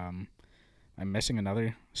 I'm missing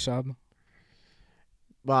another sub.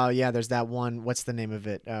 Well, yeah, there's that one. What's the name of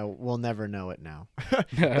it? We'll never know it now.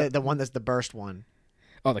 the one that's the burst one.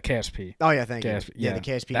 Oh, the KSP. Oh yeah, thank you. Yeah, the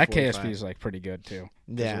KSP. That 45. KSP is like pretty good too.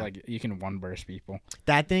 Yeah, like you can one burst people.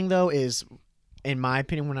 That thing though is, in my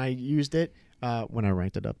opinion, when I used it, when I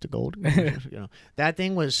ranked it up to gold, that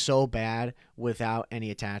thing was so bad without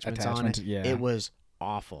any attachments on it. Yeah. It was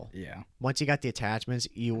awful. Yeah. Once you got the attachments,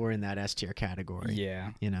 you were in that S tier category.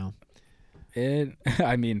 Yeah.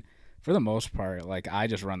 I mean, for the most part, like I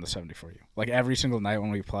just run the 74U. Like every single night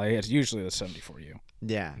when we play, it's usually the 74U.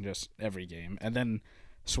 Yeah. Just every game, and then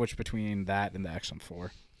switch between that and the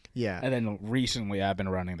XM4. Yeah. And then recently, I've been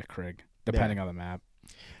running the Krig, depending on the map.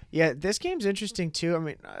 Yeah, this game's interesting too. I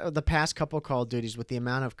mean, the past couple Call of Duties with the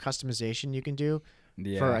amount of customization you can do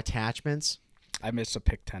for attachments. I miss a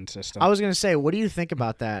pick 10 system. I was gonna say, what do you think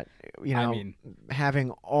about that?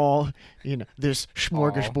 Having all this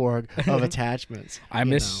smorgasbord of attachments. I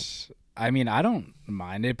don't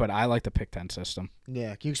mind it, but I like the pick 10 system.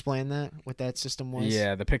 Yeah, can you explain that? What that system was?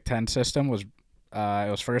 Yeah, the pick 10 system was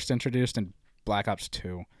it was first introduced in Black Ops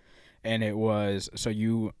 2, and it was so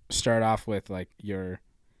you start off with like your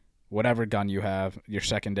whatever gun you have, your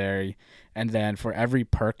secondary, and then for every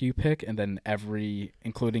perk you pick, and then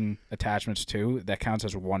including attachments too, that counts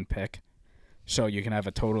as one pick. So you can have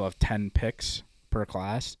a total of 10 picks per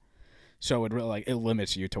class. So it really it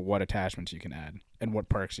limits you to what attachments you can add and what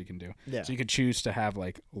perks you can do. Yeah. So you could choose to have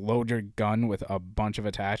like load your gun with a bunch of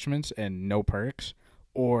attachments and no perks,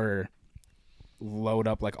 or load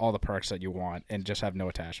up like all the perks that you want and just have no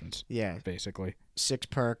attachments. Yeah. Basically. 6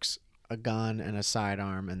 perks, a gun and a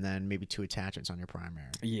sidearm, and then maybe 2 attachments on your primary.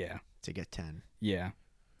 Yeah. To get 10. Yeah.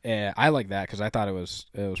 I like that because I thought it was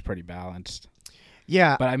pretty balanced.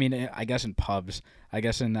 Yeah. But I mean, I guess in pubs, I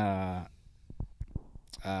guess in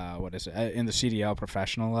what is it? In the CDL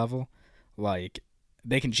professional level, like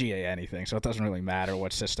they can GA anything, so it doesn't really matter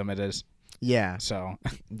what system it is. Yeah. So.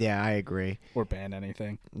 Yeah, I agree. Or ban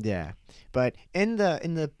anything. Yeah, but in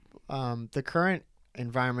the current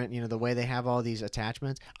environment, the way they have all these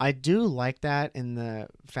attachments, I do like that in the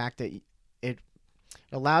fact that it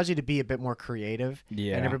allows you to be a bit more creative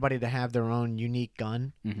Yeah. and everybody to have their own unique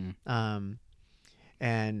gun, Mm-hmm.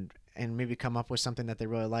 and maybe come up with something that they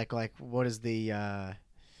really like. Like, what is the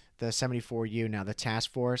 74U now, the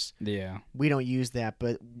Task Force? Yeah. We don't use that,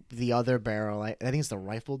 but the other barrel, I think it's the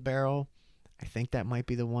rifled barrel. I think that might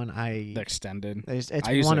be the one. The extended. It's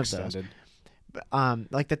I use one the of those. extended.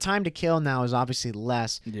 Like the time to kill now is obviously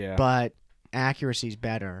less, Yeah. but accuracy's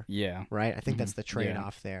better. Yeah. Right? I think Mhm. that's the Yeah.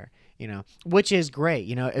 trade-off there, which is great.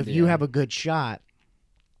 If you Yeah. have a good shot,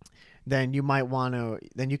 then you might want to,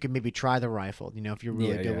 then you can maybe try the rifle, if you're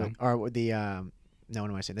really Yeah, good yeah. with, or with the, no, what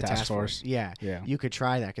am I saying? The Task task force. Force. Yeah. Yeah. You could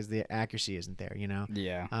try that because the accuracy isn't there,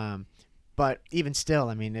 Yeah. But even still,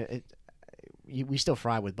 I mean, we still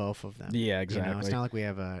fry with both of them. Yeah, exactly. It's not like we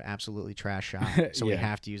have a absolutely trash shot, so we Yeah.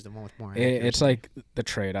 have to use the one with more accuracy. It's like the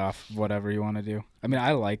trade-off, whatever you want to do. I mean,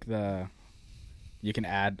 I like you can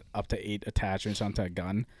add up to 8 attachments onto a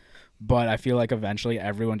gun, but I feel like eventually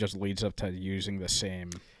everyone just leads up to using the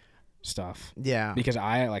same stuff. Yeah. Because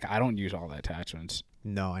I don't use all the attachments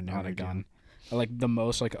No, I on never a gun. Like the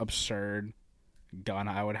most like absurd gun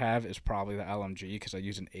I would have is probably the LMG because I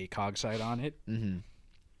use an ACOG sight on it. Mm-hmm.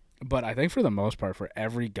 But I think for the most part, for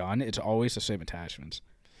every gun, it's always the same attachments.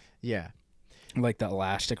 Yeah. Like the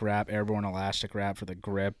elastic wrap, airborne elastic wrap for the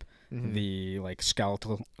grip, Mhm. the like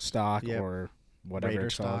skeletal stock Yep. or whatever Raider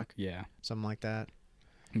it's called. stock. Yeah. Something like that.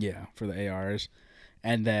 Yeah, for the ARs.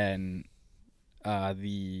 And then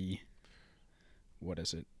what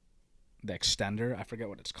is it? The extender, I forget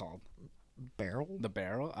what it's called. Barrel? The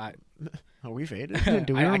barrel? Are we faded?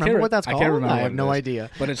 Do we I remember can't what that's I called? can't remember I what have it no is. idea.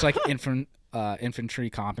 But it's like infantry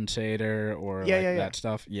compensator or that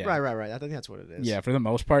stuff. Yeah. Right. I think that's what it is. Yeah, for the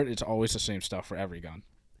most part, it's always the same stuff for every gun.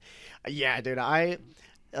 Yeah, dude. I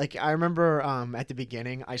remember at the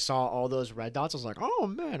beginning, I saw all those red dots. I was like, oh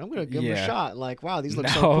man, I'm gonna give them a Yeah. shot. Like, wow, these look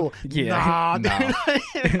so No, cool. yeah,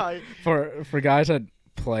 Nah, dude. For guys that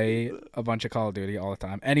play a bunch of Call of Duty all the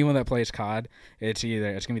time, anyone that plays COD, it's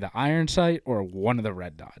gonna be the iron sight or one of the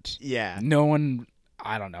red dots. Yeah. No one,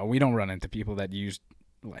 I don't know. We don't run into people that use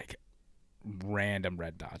like random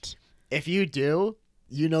red dots. If you do,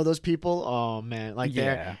 those people. Oh man, like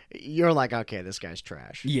Yeah. you're like, okay, this guy's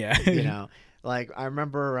trash. Yeah. Like I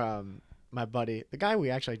remember my buddy, the guy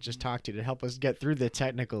we actually just talked to help us get through the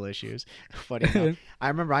technical issues. Funny enough, I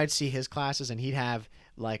remember I'd see his classes and he'd have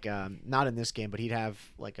like not in this game, but he'd have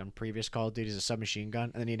like on previous Call of Duties a submachine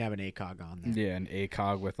gun, and then he'd have an ACOG on there. Yeah, an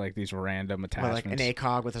ACOG with like these random Or attachments. like an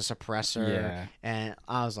ACOG with a suppressor. Yeah. And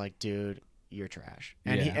I was like, dude, you're trash.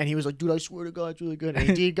 And Yeah. he was like, dude, I swear to God, it's really good.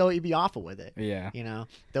 And he'd be awful with it. Yeah.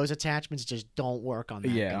 Those attachments just don't work on that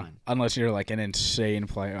gun. Unless you're like an insane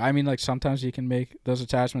player. I mean, like sometimes you can make those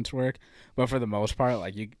attachments work, but for the most part,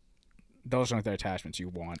 like those aren't the attachments you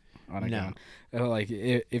want on a gun. Like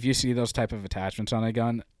if you see those type of attachments on a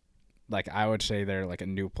gun, like I would say they're like a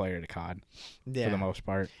new player to COD for the most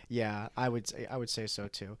part. Yeah, I would say so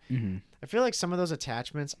too. Mm-hmm. I feel like some of those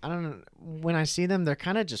attachments, I don't know, when I see them, they're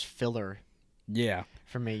kind of just filler. Yeah.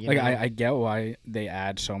 For me, like I get why they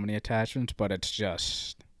add so many attachments, but it's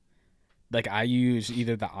just like I use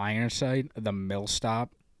either the iron sight, the mill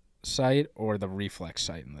stop sight, or the reflex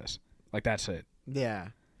sight in this. Like that's it. Yeah.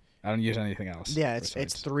 I don't use anything else. Yeah,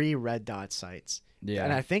 it's 3 red dot sights. Yeah.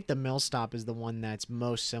 And I think the mill stop is the one that's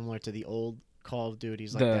most similar to the old Call of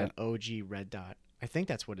Duties, like that OG red dot. I think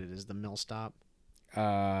that's what it is, the mill stop.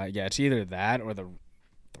 Yeah, it's either that or the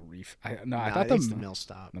reef. I thought it's the mill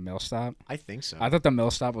stop. The mill stop. I think so. I thought the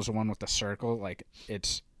mill stop was the one with the circle, like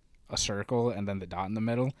it's a circle and then the dot in the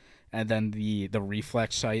middle, and then the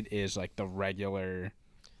reflex sight is like the regular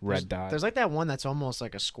red dot. There's like that one that's almost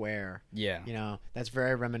like a square. Yeah. That's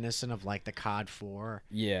very reminiscent of like the COD 4.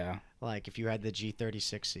 Yeah. Like if you had the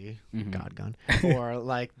G36C Mhm. COD gun, or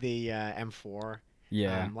like the M4.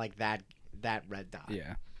 Yeah. Like that red dot.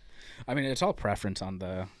 Yeah. I mean, it's all preference on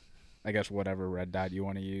the, I guess, whatever red dot you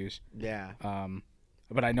want to use. Yeah.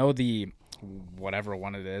 But I know the whatever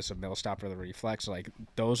one it is, a mill stop or the reflex, like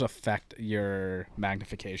those affect your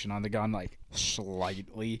magnification on the gun like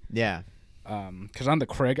slightly. Yeah. Because on the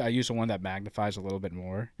Krig, I use the one that magnifies a little bit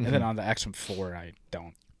more, and then on the XM4, I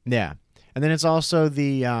don't. Yeah, and then it's also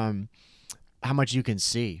the how much you can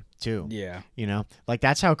see too. Yeah. Like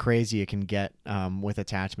that's how crazy it can get with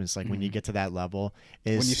attachments. Like when you get to that level,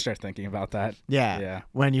 is when you start thinking about that. Yeah.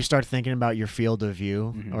 When you start thinking about your field of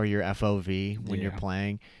view or your FOV when you're Yeah.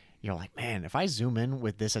 playing, you're like, man, if I zoom in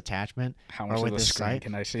with this attachment How or much with of the this screen sight,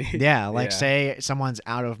 can I see? yeah, like say someone's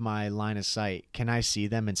out of my line of sight, can I see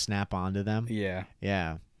them and snap onto them? Yeah.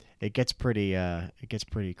 Yeah. it gets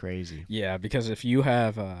pretty crazy. Yeah, because if you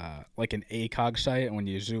have like an ACOG site, and when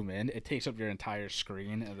you zoom in, it takes up your entire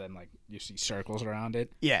screen, and then like you see circles around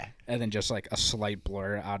it. Yeah. And then just like a slight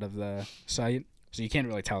blur out of the site, so you can't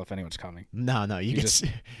really tell if anyone's coming. No, you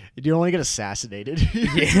don't want to get assassinated.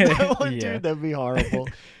 Yeah, that one, yeah. dude, that'd be horrible.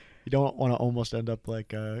 You don't want to almost end up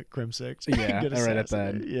like Crim 6. Yeah, Get right at the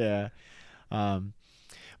assassinated. end. Yeah.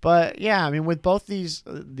 But yeah, I mean, with both these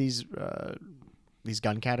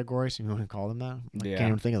gun categories, if you want to call them that, I Yeah. can't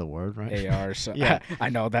even think of the word, right? AR. So Yeah. I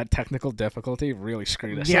know that technical difficulty really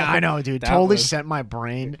screwed us Yeah, up. I know, dude. That Totally was- sent my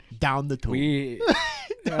brain down the tube. We,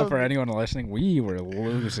 for anyone listening, we were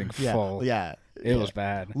losing full. Yeah. It was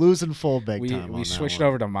bad. Losing full big time. on We that switched one.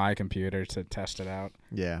 over to my computer to test it out.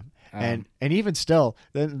 Yeah. Um, And even still,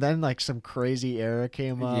 then like some crazy error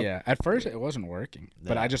came up. Yeah, at first it wasn't working,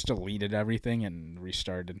 but Yeah. I just deleted everything and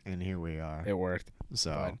restarted. And here we are. It worked.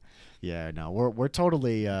 So, but- yeah, no, we're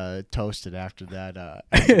totally toasted after that.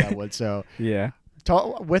 After that one. So, Yeah.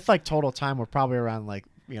 with like total time, we're probably around like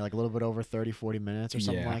like a little bit over 30, 40 minutes or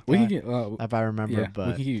something like we that. can get. If I remember, Yeah,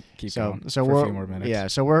 but we can keep so going so for we're a few more minutes. yeah,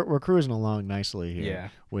 so we're cruising along nicely here Yeah.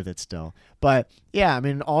 with it still. But yeah, I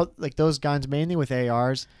mean all like those guns mainly with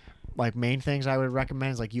ARs, like main things I would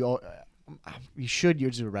recommend is like you should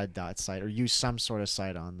use a red dot sight or use some sort of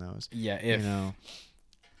sight on those. Yeah.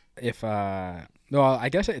 If well, I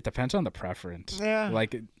guess it depends on the preference. Yeah.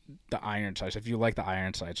 Like the iron sights, if you like the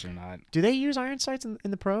iron sights or not. Do they use iron sights in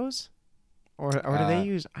the pros? Or do they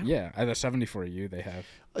use Yeah, the 74U they have.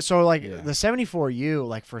 So like Yeah. the 74U,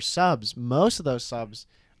 like for subs, most of those subs,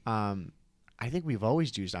 I think we've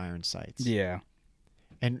always used iron sights. Yeah.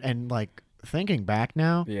 And like thinking back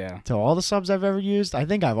now Yeah. to all the subs I've ever used, I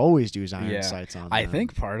think I've always used iron Yeah. sights on them. I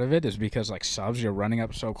think part of it is because like subs, you're running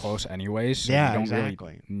up so close anyways, so Yeah, you don't exactly.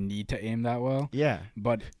 really need to aim that well. Yeah.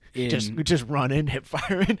 But in Just run in, hip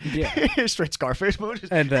firing. Yeah. Straight Scarface mode.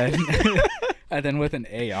 and then and then with an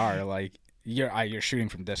AR, like you're shooting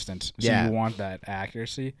from distance, so Yeah. you want that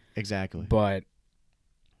accuracy. Exactly. But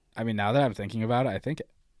I mean, now that I'm thinking about it, I think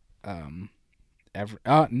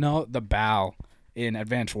the BAL in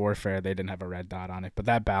Advanced Warfare they didn't have a red dot on it, but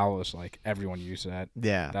that BAL was like everyone used that.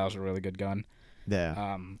 Yeah. That was a really good gun.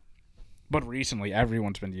 Yeah. But recently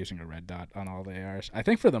everyone's been using a red dot on all the ARs. I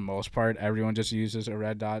think for the most part everyone just uses a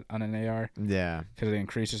red dot on an AR Yeah. because it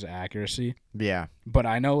increases accuracy. Yeah. But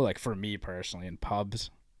I know, like for me personally, in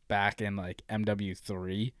pubs back in like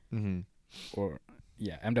MW3 Mm-hmm. or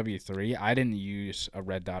MW3, I didn't use a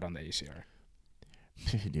red dot on the ACR.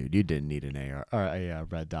 Dude, you didn't need an AR or a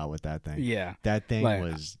red dot with that thing. Yeah, That thing Like,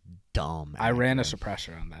 was dumb. I ran a accurate.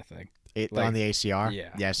 suppressor on that thing. On like, the ACR. yeah.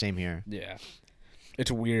 Yeah. Same here. Yeah, it's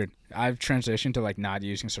weird. I've transitioned to like not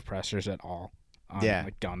using suppressors at all on Yeah.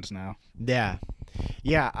 like guns now. Yeah.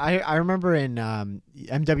 Yeah, I remember in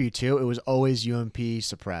MW2 it was always UMP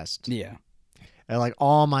suppressed. Yeah, And, like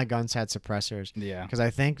all my guns had suppressors yeah, because I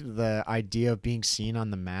think the idea of being seen on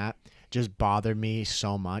the map just bothered me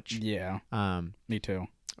so much. yeah. Me too.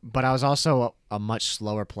 But I was also a much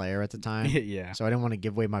slower player at the time, Yeah, so I didn't want to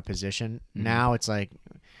give away my position. Mhm. Now it's like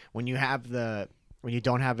when you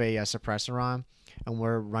don't have a suppressor on and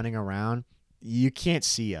we're running around, you can't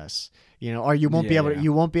see us, or you won't be able to, Yeah.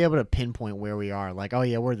 you won't be able to pinpoint where we are. Like, oh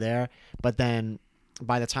yeah, we're there, but then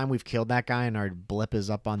by the time we've killed that guy and our blip is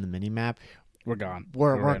up on the mini map, we're gone.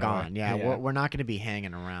 we're right away. gone. Yeah, We're not going to be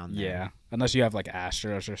hanging around there. Yeah, unless you have like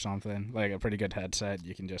Astros or something, like a pretty good headset,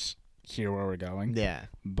 you can just hear where we're going. Yeah.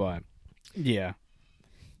 But yeah,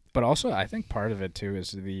 but also I think part of it too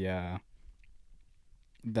is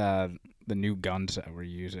the new guns that we're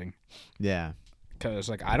using. Yeah. Because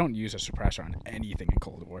like I don't use a suppressor on anything in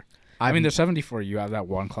Cold War. I mean, the 74, you have that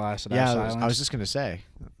one class that yeah, I've I was silenced. just going to say.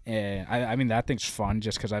 And I mean that thing's fun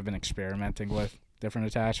just because I've been experimenting with different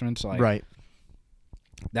attachments. Like Right.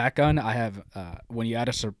 that gun, I have when you add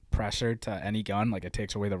a suppressor to any gun, like it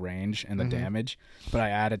takes away the range and the Mhm. damage. But I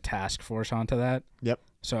added task force onto that. Yep.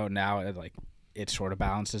 So now it sort of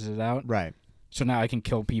balances it out. Right. So now I can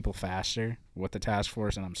kill people faster with the task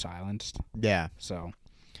force, and I'm silenced. Yeah. So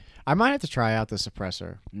I might have to try out the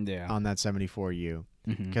suppressor yeah, on that 74U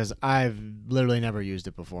Mhm. because I've literally never used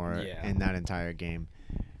it before Yeah. in that entire game.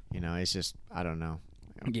 It's just, I don't know.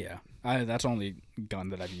 yeah. That's the only gun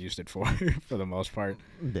that I've used it for, for the most part.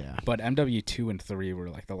 Yeah. But MW2 and 3 were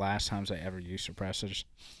like the last times I ever used suppressors.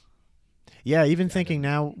 Yeah, even thinking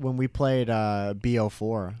now when we played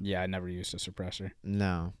BO4. Yeah, I never used a suppressor.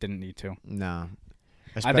 No. Didn't need to. No.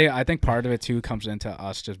 I think part of it too comes into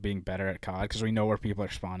us just being better at COD because we know where people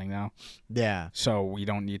are spawning now. Yeah. So we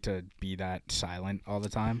don't need to be that silent all the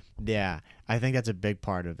time. Yeah. I think that's a big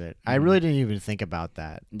part of it. I really didn't even think about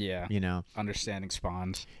that. Yeah. You know, Understanding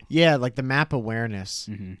spawns. yeah, like the map awareness.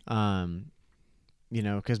 Mm-hmm. You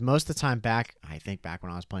know, because most of the time back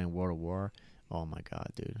when I was playing World of War, oh my God,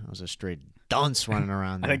 dude, I was a straight dunce running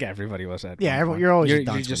around I there. think everybody was at. Yeah, one point. you're always a you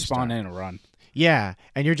dunce. just when you spawn start. in and run. Yeah,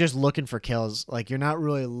 and you're just looking for kills. Like you're not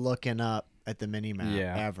really looking up at the mini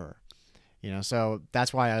map ever. You know, so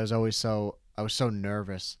that's why I was so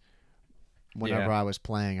nervous whenever I was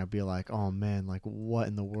playing. I'd be like, oh man, like what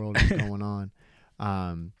in the world is going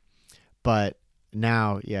on? But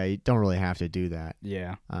now, yeah, you don't really have to do that.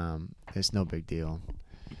 Yeah. It's no big deal.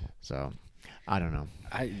 So, I don't know.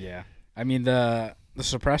 I mean the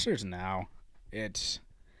suppressors now,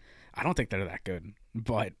 I don't think they're that good,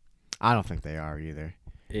 but I don't think they are either.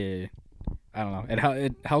 I don't know.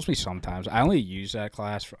 It helps me sometimes. I only use that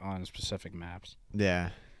class on specific maps. Yeah.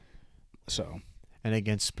 So. And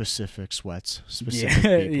against specific sweats, specific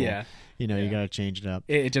people. Yeah. You know, you got to change it up.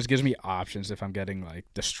 It just gives me options if I'm getting like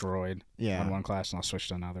destroyed on one class, and I'll switch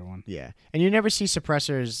to another one. Yeah. And you never see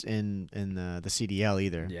suppressors in the CDL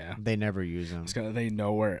either. Yeah. They never use them. They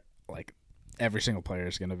know where like every single player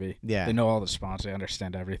is going to be. Yeah. They know all the spawns. They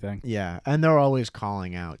understand everything. Yeah. And they're always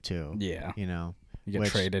calling out too. Yeah. You know. You get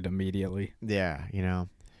traded immediately. Yeah. You know.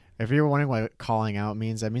 If you're wondering what calling out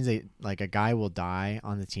means, that means a guy will die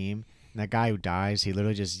on the team. And that guy who dies, he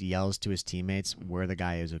literally just yells to his teammates where the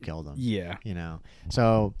guy is who killed him. Yeah. You know.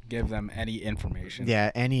 So give them any information.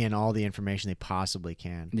 Yeah, any and all the information they possibly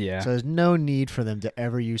can. Yeah. So there's no need for them to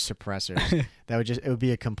ever use suppressors. It would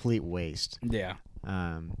be a complete waste. Yeah.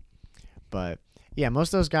 But yeah,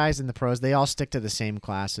 most of those guys in the pros, they all stick to the same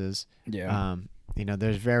classes. Yeah. You know,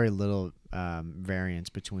 there's very little variance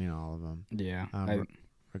between all of them. Yeah.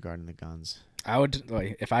 Regarding the guns. I would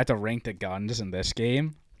if I had to rank the guns in this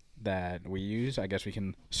game that we use, I guess we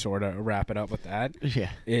can sort of wrap it up with that.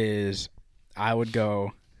 Yeah. I would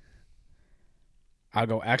go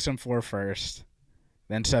XM4 first,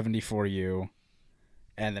 then 74U,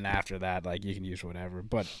 and then after that, like, you can use whatever.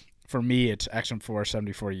 But for me, it's XM4,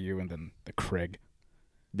 74U, and then the Krig.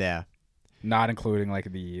 Yeah. Not including,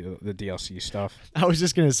 like, the DLC stuff. I was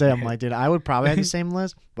just going to say, I'm like, dude, I would probably have the same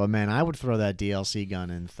list, but, man, I would throw that DLC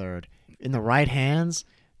gun in third. In the right hands,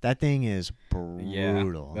 that thing is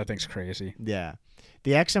brutal. Yeah, that thing's crazy. Yeah.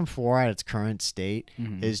 The XM4 at its current state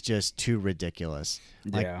is just too ridiculous.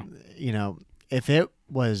 Like, you know, if it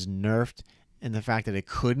was nerfed in the fact that it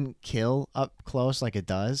couldn't kill up close like it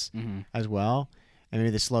does as well, and maybe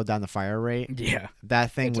they slowed down the fire rate. Yeah.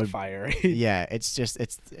 That thing would fire rate. Yeah, it's just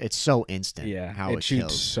it's so instant. Yeah. How it shoots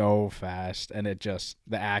kills. so fast, and the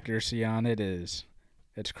accuracy on it's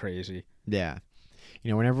crazy. Yeah. You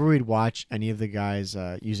know, whenever we'd watch any of the guys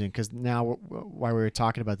using, because now while we were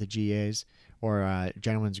talking about the GAs or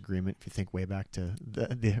gentleman's agreement, if you think way back to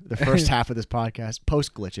the first half of this podcast,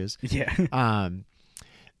 post glitches. Yeah.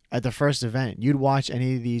 At the first event, you'd watch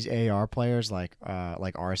any of these AR players like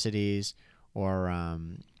Arcides or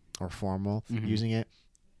Formal using it.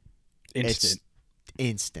 Instant. It's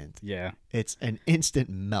instant. Yeah. It's an instant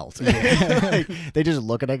melt. Like, they just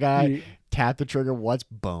look at a guy, tap the trigger once,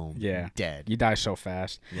 boom. Yeah. Dead. You die so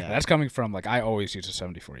fast. Yeah. And that's coming from, like, I always use a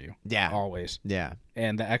 74U. Yeah. Always. Yeah.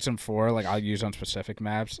 And the XM4, like, I'll use on specific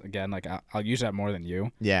maps. Again, like, I'll use that more than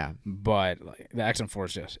you. Yeah. But, like, the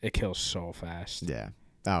XM4 is it kills so fast. Yeah.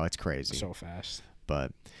 Oh, it's crazy. So fast.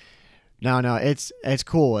 But no, it's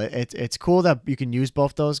cool. It's cool that you can use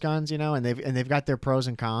both those guns, you know, and they've got their pros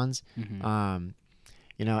and cons.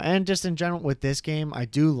 You know, and just in general with this game, I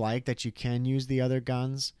do like that you can use the other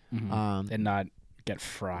guns and not get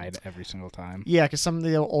fried every single time. Yeah, because some of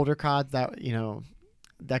the older CODs that, you know,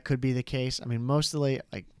 that could be the case. I mean, mostly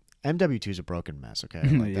like MW2 is a broken mess. Okay,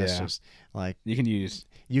 like, that's just like you can use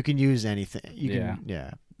anything.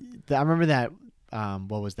 I remember that.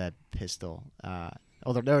 What was that pistol? There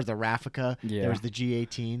was the Raffica. Yeah. There was the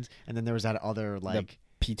G18s, and then there was that other like.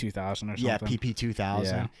 P2000 or something. Yeah,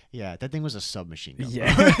 PP2000. Yeah, that thing was a submachine gun.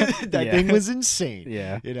 Yeah. That thing was insane.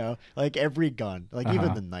 Yeah. You know, like every gun, like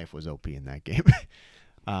even the knife was OP in that game.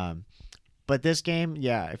 But this game,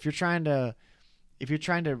 yeah, if you're trying to,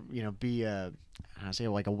 you know, be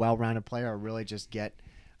like a well-rounded player or really just get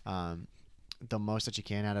the most that you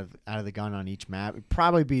can out of the gun on each map, it'd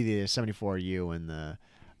probably be the 74U and the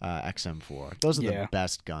XM4. Those are the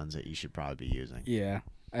best guns that you should probably be using. Yeah.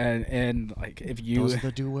 And like if you those are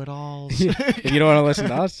the do-it-alls. if you don't want to listen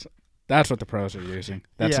to us, that's what the pros are using.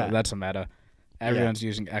 That's a meta. Everyone's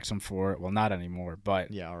using XM4. Well, not anymore,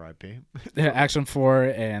 but Yeah, R.I.P.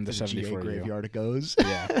 XM4 and the The GA 74U. graveyard it goes.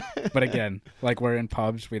 Yeah. But again, like we're in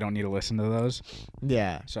pubs, we don't need to listen to those.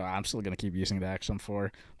 Yeah. So I'm still going to keep using the XM4.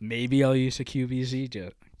 Maybe I'll use a QBZ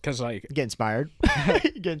just because, like, Get inspired.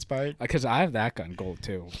 Get inspired. because I have that gun gold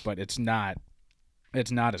too, but it's not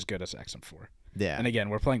as good as XM4. Yeah. And again,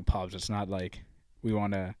 we're playing pubs. It's not like we're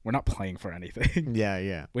not playing for anything.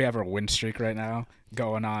 Yeah. We have our win streak right now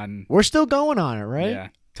going on. We're still going on it, right? Yeah,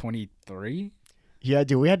 23. Yeah,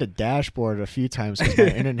 dude, we had to dashboard a few times because my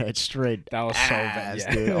internet straight That was so bad,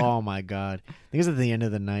 yeah. dude. Oh my god! Because at the end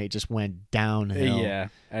of the night, it just went downhill. Yeah,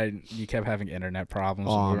 and you kept having internet problems.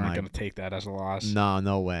 Oh, and we weren't my- going to take that as a loss.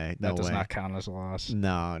 No way. that does not count as a loss.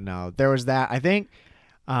 No. There was that. I think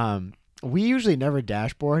we usually never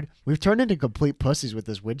dashboard. We've turned into complete pussies with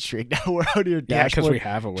this win streak. Now we're out here Yeah, because dashboard we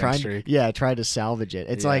have a win streak. trying to salvage it.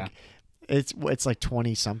 It's Yeah. like it's like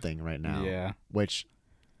 20 something right now. Yeah. Which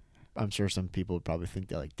I'm sure some people would probably think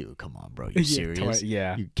they're like, dude, come on, bro, you Yeah, serious?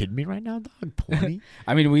 yeah. You kidding me right now, dog? 20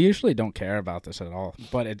 I mean, we usually don't care about this at all,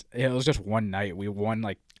 but it was just one night. We won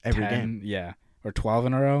like Every 10, game. yeah, or 12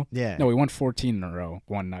 in a row. Yeah. No, we won 14 in a row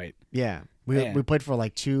one night. Yeah. We Yeah. we played for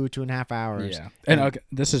like 2.5 hours. Yeah, and okay,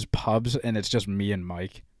 this is pubs, and it's just me and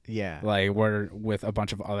Mike. Yeah. Like we're with a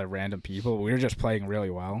bunch of other random people. We were just playing really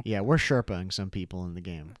well. Yeah, we're Sherpaing some people in the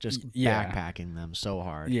game. Just Yeah. backpacking them so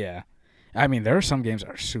hard. Yeah. I mean, there are some games that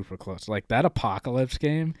are super close. Like that Apocalypse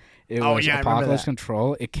game, it Oh, was yeah, I remember Apocalypse that.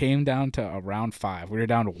 Control. It came down to around 5. We were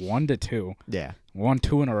down 1-2. Yeah.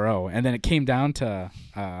 1-2 in a row. And then it came down to,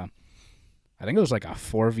 I think it was like a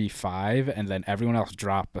 4v5, and then everyone else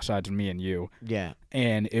dropped besides me and you. Yeah.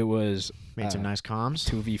 And it was Made some nice comms.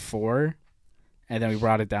 2v4, and then we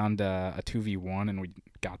brought it down to a 2v1, and we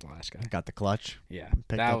got the last guy. Got the clutch. Yeah.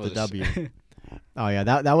 Picked that up the was, W. Oh yeah,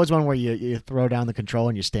 that was one where you throw down the control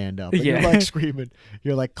and you stand up. And Yeah. You're like screaming.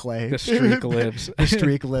 You're like Clay. The streak lives. The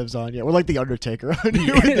streak lives on. Yeah, we're like the Undertaker on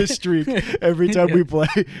here with the streak. Every time we play,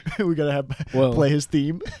 we gotta have play his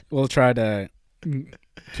theme. We'll try to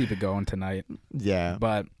keep it going tonight. Yeah.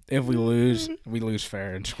 But if we lose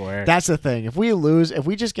fair and square. That's the thing. If we lose, if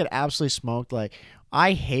we just get absolutely smoked, like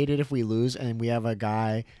I hate it if we lose and we have a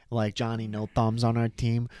guy like Johnny No Thumbs on our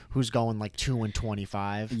team who's going like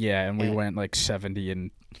 2-25. Yeah, and we went like 70-10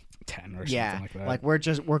 or Yeah, something like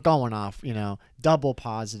that. we're going off, double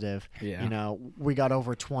positive. Yeah. We got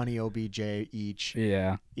over 20 OBJ each.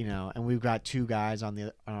 Yeah. And we've got two guys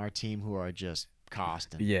on our team who are just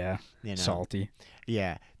costing. Yeah. Salty.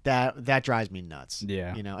 Yeah. That drives me nuts.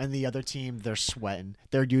 Yeah. And the other team, they're sweating.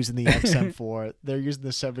 They're using the XM4. They're using the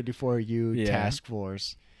 74U task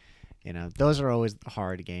force. Those are always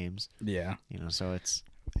hard games. Yeah. So it's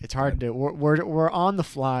hard to we're on the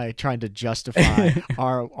fly trying to justify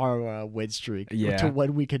our win streak to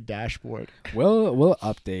when we could dashboard. We'll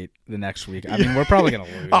update the next week. I mean, we're probably gonna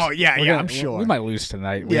lose. Oh yeah, I'm sure we might lose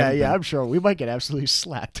tonight. I'm sure we might get absolutely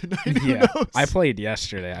slapped tonight. Who Yeah, knows? I played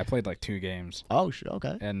yesterday. I played like 2 games. Oh shit,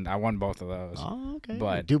 okay. And I won both of those. Oh okay.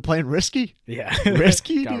 But dude, playing risky. Yeah,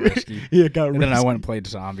 Risky. got dude. risky. Yeah, got and risky. then I went and played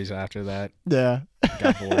zombies after that. Yeah.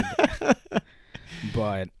 Got bored.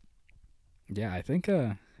 But yeah, I think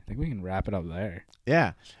we can wrap it up there.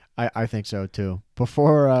 Yeah, I think so too.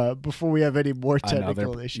 Before we have any more technical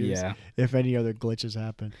Another- issues, yeah. if any other glitches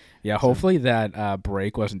happen. Yeah, hopefully that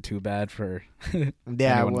break wasn't too bad for Yeah,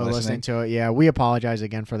 anyone we're listening to it. Yeah, we apologize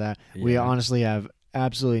again for that. We Yeah. honestly have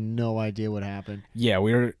absolutely no idea what happened. Yeah,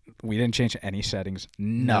 we didn't change any settings.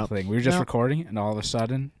 Nothing. We were just Nope. recording, and all of a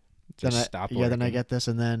sudden, just stopped. Yeah, then I working. get this,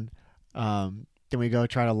 and then we go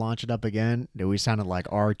try to launch it up again. Dude, we sounded like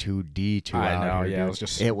R2D2 I out know. here, Yeah, dude. it was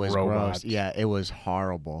just It was robots. gross. Yeah, it was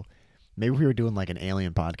horrible. Maybe we were doing like an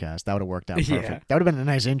alien podcast. That would have worked out perfect. Yeah. That would have been a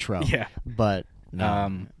nice intro. Yeah. But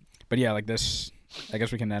no. But yeah, like this. I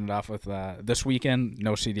guess we can end it off with this weekend.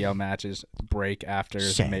 No CDL matches. Break after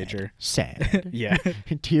the major. Sad. Yeah.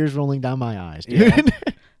 Tears rolling down my eyes, dude.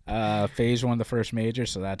 Yeah. FaZe won the first major,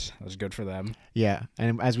 so that was good for them. Yeah,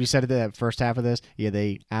 and as we said at the first half of this,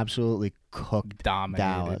 they absolutely cooked Dominated.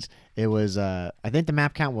 Dallas. It was, I think the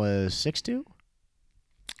map count was 6-2?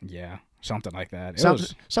 Yeah, something like that.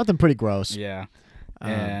 Something pretty gross. Yeah.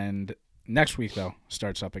 And next week, though,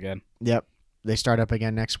 starts up again. Yep, they start up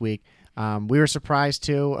again next week. We were surprised,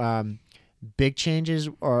 too. Big changes,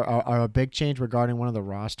 or a big change regarding one of the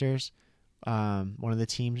rosters. One of the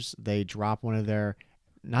teams, they dropped one of their...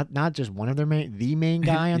 Not just one of their the main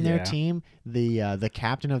guy on their Yeah. team, the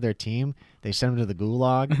captain of their team. They sent him to the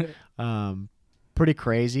gulag. Pretty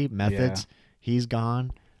crazy methods. Yeah. He's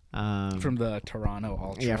gone. From the Toronto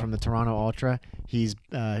Ultra. Yeah, from the Toronto Ultra. He's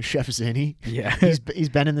Chef Zinni. Yeah. He's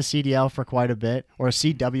been in the CDL for quite a bit, or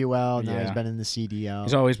CWL. Now he's been in the CDL.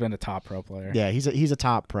 He's always been a top pro player. Yeah, he's a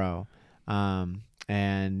top pro.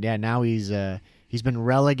 And yeah, now he's been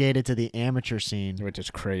relegated to the amateur scene, which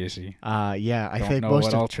is crazy. Yeah, I Don't think know most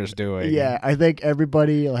what of, Ultra's doing. Yeah, I think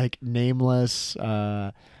everybody like Nameless,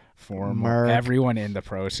 Merc, everyone in the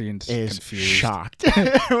pro scene is confused. Shocked.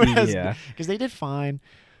 Yeah, because they did fine.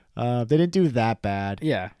 They didn't do that bad.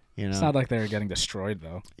 Yeah. You know? It's not like they were getting destroyed,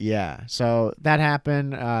 though. Yeah, so that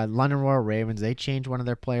happened. London Royal Ravens, they changed one of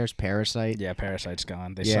their players, Parasite. Yeah, Parasite's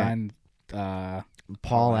gone. They signed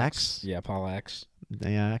Paul X. Yeah, Paul X.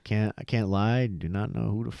 Yeah, I can't lie. I do not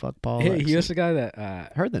know who the fuck Paul X is. He was the guy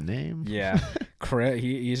that... heard the name. Yeah.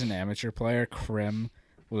 He's an amateur player. Krim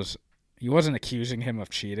he wasn't accusing him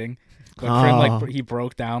of cheating, but Krim, he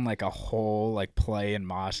broke down, like, a whole, like, play in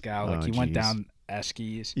Moscow. Like, he went down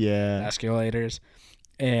escalators.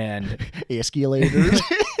 And escalators.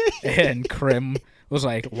 And Krim was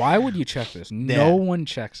like, "Why would you check this? No one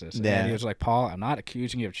checks this." And he was like, "Paul, I'm not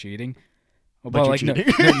accusing you of cheating, but like,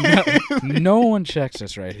 no one checks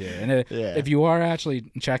this right here. And if you are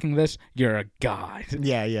actually checking this, you're a god."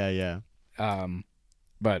 Yeah.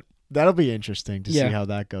 But that'll be interesting to see how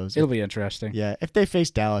that goes. It'll be interesting. Yeah, if they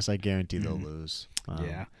face Dallas, I guarantee they'll lose.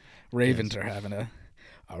 Ravens are having a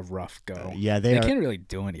rough go. They can't really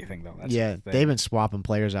do anything though. That's they've been swapping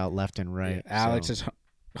players out left and right. Yeah, Alex is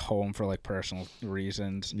home for like personal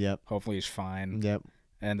reasons. Yep. Hopefully he's fine. Yep.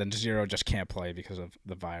 And then Zero just can't play because of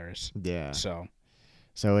the virus. Yeah.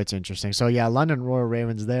 So it's interesting. So yeah, London Royal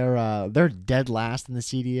Ravens, they're dead last in the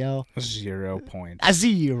CDL. 0 points.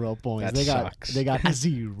 0 points. They got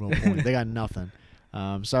 0 points. They got nothing.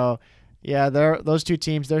 So yeah, those two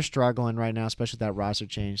teams, they're struggling right now, especially with that roster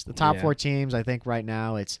change. The top 4 teams, I think right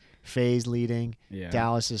now it's FaZe leading. Yeah.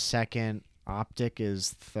 Dallas is second. Optic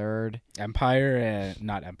is third.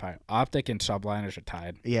 Not Empire. Optic and Subliners are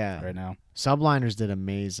tied. Yeah. Right now. Subliners did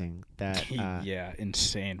amazing.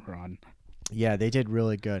 Insane run. Yeah, they did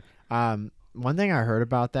really good. One thing I heard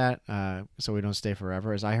about that, so we don't stay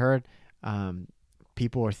forever, is I heard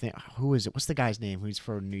people were thinking, who is it? What's the guy's name? Who's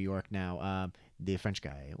from New York now? The French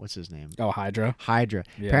guy. What's his name? Oh, Hydra.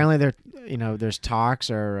 Yeah. Apparently, there's talks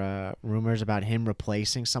or rumors about him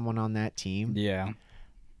replacing someone on that team. Yeah.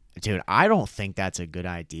 Dude, I don't think that's a good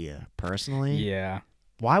idea, personally. Yeah.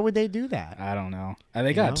 Why would they do that? I don't know.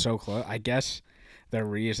 They got so close. I guess their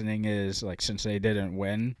reasoning is, like, since they didn't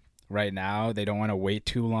win right now, they don't want to wait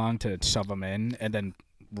too long to sub them in and then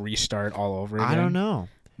restart all over again. I don't know.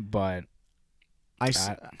 But I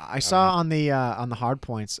saw on the hard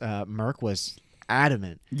points, Merc was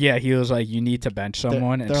adamant. Yeah, he was like, you need to bench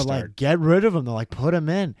someone and they're start. Like, get rid of him. They're like, put him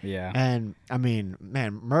in. Yeah. And I mean,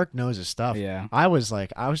 man, Merc knows his stuff. Yeah. I was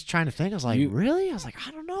trying to think. I was like, really? I was like,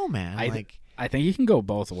 I don't know, man. I think you can go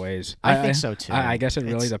both ways. I think so too. I guess it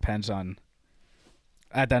really depends on.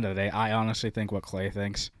 At the end of the day, I honestly think what Clay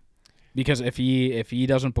thinks, because if he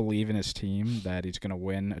doesn't believe in his team that he's gonna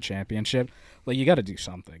win a championship, like, you got to do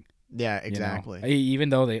something. Yeah, exactly. You know? Even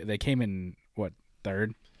though they came in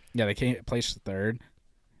third. Yeah, they placed third.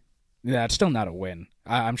 Yeah, it's still not a win.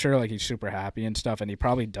 I'm sure like he's super happy and stuff, and he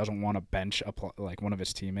probably doesn't want to bench like one of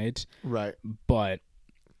his teammates. Right. But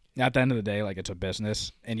at the end of the day, like, it's a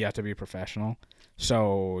business, and you have to be professional.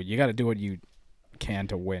 So you got to do what you can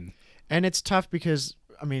to win. And it's tough because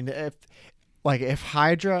I mean, if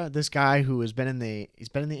Hydra, this guy who has been in the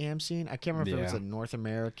AM scene, I can't remember if it was a North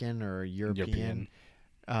American or European.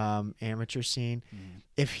 Amateur scene.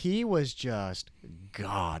 If he was just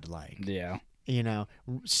godlike,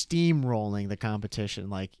 steamrolling the competition,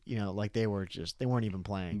 like they weren't even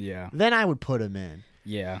playing, then I would put him in,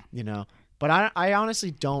 but I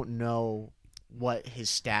honestly don't know what his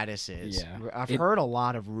status is. I've heard a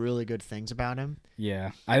lot of really good things about him.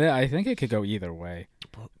 I think it could go either way,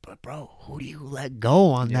 but bro, who do you let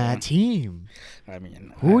go on that team? I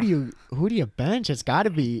mean, who do you bench? It's got to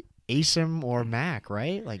be Asim or Mac,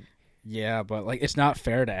 right? Like, yeah, but like, it's not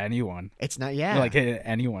fair to anyone. It's not, like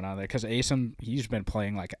anyone on there, because Asim, he's been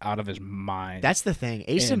playing like out of his mind. That's the thing.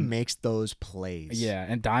 Asim makes those plays. Yeah,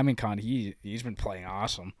 and DiamondCon, he's been playing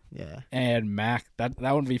awesome. Yeah, and Mac, that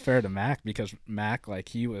wouldn't be fair to Mac, because Mac, like,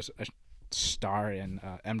 he was a star in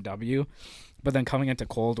MW, but then coming into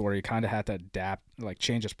Cold War, he kind of had to adapt, like,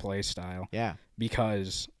 change his play style. Yeah,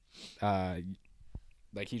 because like,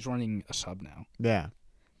 he's running a sub now. Yeah.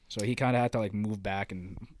 So he kind of had to, like, move back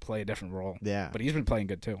and play a different role. Yeah. But he's been playing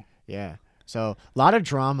good, too. Yeah. So a lot of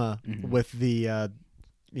drama with the, I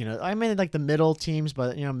mean, like the middle teams,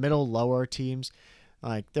 but, middle, lower teams.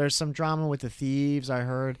 Like, there's some drama with the Thieves. I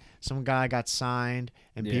heard some guy got signed,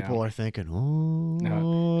 and Yeah. people are thinking,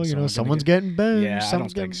 someone's getting benched. Yeah,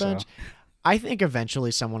 someone's I don't getting think benched. I think eventually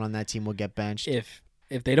someone on that team will get benched. If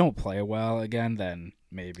they don't play well again, then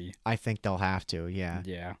maybe. I think they'll have to. Yeah.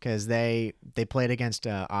 Yeah. Because they played against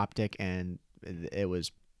Optic, and they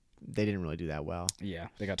didn't really do that well. Yeah,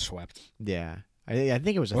 they got swept. Yeah. I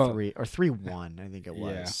think it was a 3-1. I think it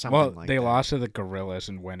was. Yeah. Something well, like they that. lost to the Gorillas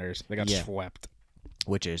and Winners. They got Yeah. swept.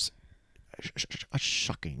 Which is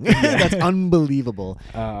shocking. That's unbelievable.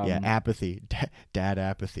 Apathy. Dad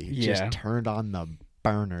apathy. Just turned on the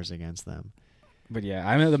burners against them. But yeah,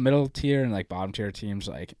 I'm in the middle tier and like bottom tier teams.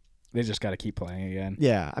 Like they just got to keep playing again.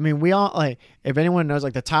 Yeah, I mean, we all like. If anyone knows,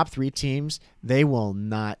 like the top 3 teams, they will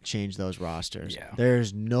not change those rosters. Yeah.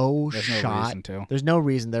 There's no There's shot. no reason to. There's no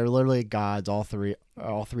reason. They're literally gods. All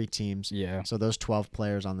three teams. Yeah. So those 12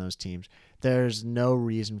 players on those teams, there's no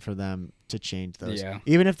reason for them to change those. Yeah.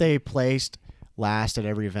 Even if they placed last at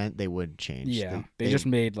every event, they wouldn't change. Yeah. They just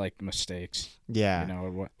made like mistakes. Yeah. You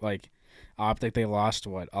know, like Optic, they lost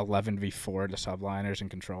 11v4 to Subliners in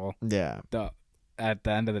Control. Yeah. At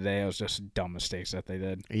the end of the day, it was just dumb mistakes that they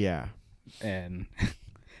did, Yeah. and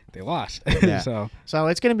they lost. Yeah. So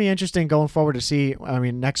it's going to be interesting going forward to see. I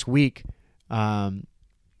mean, next week,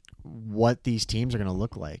 what these teams are going to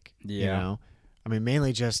look like. Yeah. You know? I mean,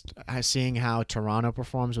 mainly just seeing how Toronto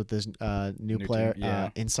performs with this new player, team, yeah.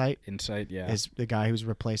 Insight. Insight, yeah, Is the guy who's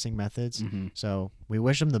replacing Methods. Mm-hmm. So we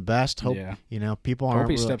wish him the best. Hope people aren't.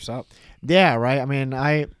 Hope he steps up. Yeah, right. I mean,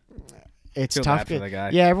 it's Feel tough bad for the guy.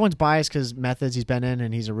 Yeah, everyone's biased because Methods he's been in,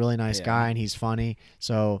 and he's a really nice Yeah. guy, and he's funny.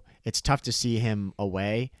 So it's tough to see him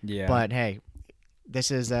away. Yeah, But hey, this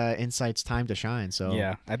is Insight's time to shine. So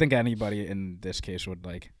yeah, I think anybody in this case would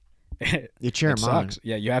like. you cheer it him on. sucks.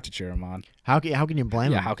 Yeah, you have to cheer him on. How can you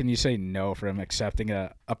blame Yeah, him? how can you say no for him accepting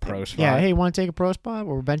a pro spot? Yeah, hey, you want to take a pro spot?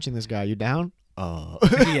 Well, we're benching this guy. You down?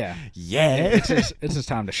 yeah, yeah. It's his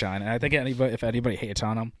time to shine. And I think if anybody hates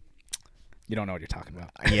on him, you don't know what you're talking about.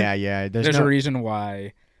 Yeah. There's a reason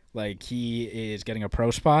why, like, he is getting a pro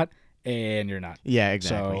spot and you're not. Yeah,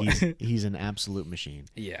 exactly. So he's an absolute machine.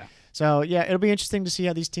 Yeah. So yeah, it'll be interesting to see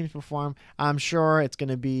how these teams perform. I'm sure it's going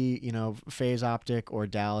to be FaZe Optic or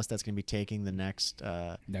Dallas that's going to be taking the next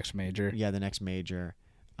major. Yeah, the next major.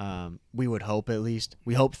 We would hope at least.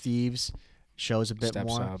 We hope Thieves shows a bit Steps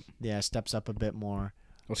more. up. Yeah, steps up a bit more.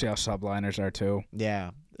 We'll see how Subliners are too.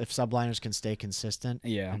 Yeah, if Subliners can stay consistent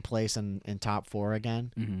Yeah. and place in top 4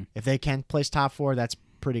 again. Mm-hmm. If they can place top 4, that's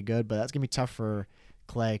pretty good. But that's gonna be tough for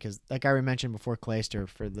Clay because, like I mentioned before, Clayster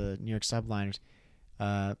for the New York Subliners.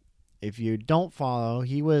 If you don't follow,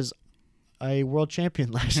 he was a world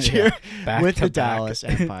champion last year with the Dallas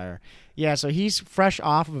Empire. Yeah, so he's fresh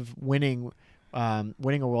off of winning a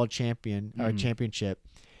world champion or championship,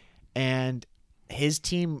 and his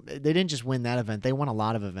team, they didn't just win that event; they won a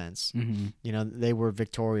lot of events. Mm-hmm. They were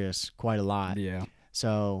victorious quite a lot. Yeah.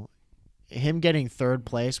 So him getting 3rd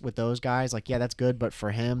place with those guys, like, yeah, that's good, but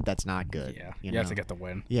for him, that's not good. Yeah, you have to get the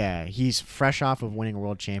win. Yeah, he's fresh off of winning a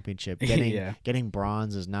world championship. Getting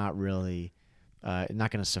bronze is not really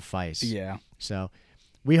not going to suffice. Yeah. So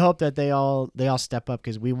we hope that they all step up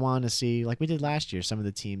because we want to see, like we did last year, some of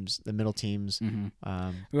the teams, the middle teams. Mm-hmm.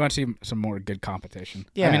 We want to see some more good competition.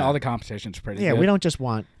 Yeah. I mean, all the competition's pretty good. Yeah, we don't just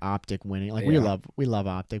want Optic winning. Like we love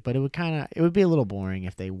Optic, but it would be a little boring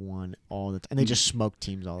if they won all the time and they just smoked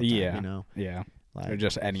teams all the time. Yeah. Like, or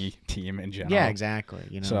just any team in general. Yeah,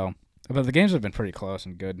 exactly. So, but the games have been pretty close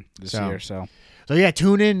and good this year. So yeah,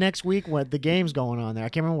 tune in next week. What the game's going on there? I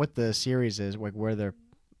can't remember what the series is. Like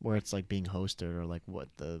where it's like being hosted or like what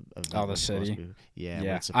the the city.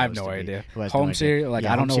 Yeah. I have no idea. Home series, like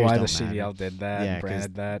I don't know why the CDL did that and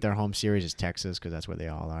branded that. Their home series is Texas because that's where they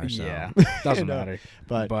all are. So. Yeah, doesn't matter.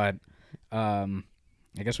 But I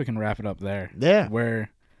guess we can wrap it up there. Yeah, we're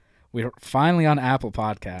finally on Apple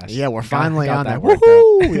Podcasts. Yeah, we're finally on that.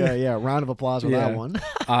 Woohoo! Yeah. Round of applause for that one.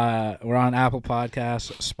 We're on Apple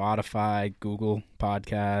Podcasts, Spotify, Google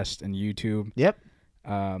Podcast, and YouTube. Yep.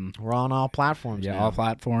 We're on all platforms. Yeah, now. all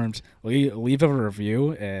platforms. Leave a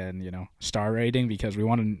review and star rating because we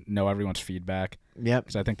want to know everyone's feedback. Yep.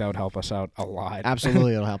 Because I think that would help us out a lot.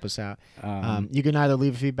 Absolutely, it'll help us out. You can either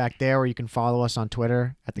leave a feedback there or you can follow us on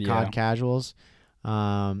Twitter at the COD Casuals.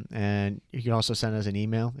 And you can also send us an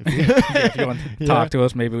email if you want to talk to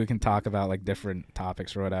us. Maybe we can talk about like different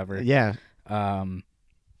topics or whatever. Yeah.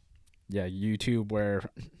 Yeah, YouTube, where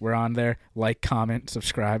we're on there. Like, comment,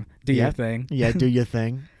 subscribe, do your thing. Yeah, do your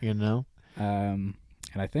thing. And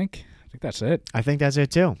I think that's it. I think that's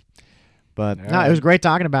it too. But it was great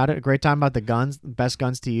talking about it. A great time about the guns, best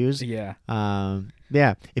guns to use. Yeah.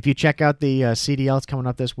 Yeah. If you check out the CDL, it's coming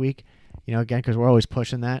up this week. you know, again, because we're always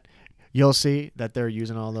pushing that. You'll see that they're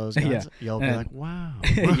using all those guns. Yeah. You'll be like, wow.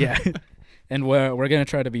 Yeah. And we're gonna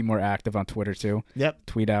try to be more active on Twitter too. Yep.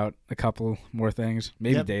 Tweet out a couple more things,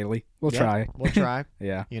 maybe Yep. daily. We'll Yep. try. We'll try.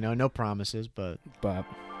 Yeah. You know, no promises, but But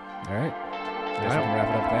all right. I guess we right. can wrap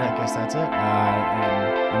it up I there. guess that's it.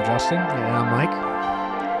 And I'm Justin. Yeah, I'm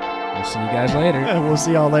Mike. We'll see you guys later. We'll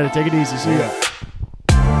see y'all later. Take it easy. See ya.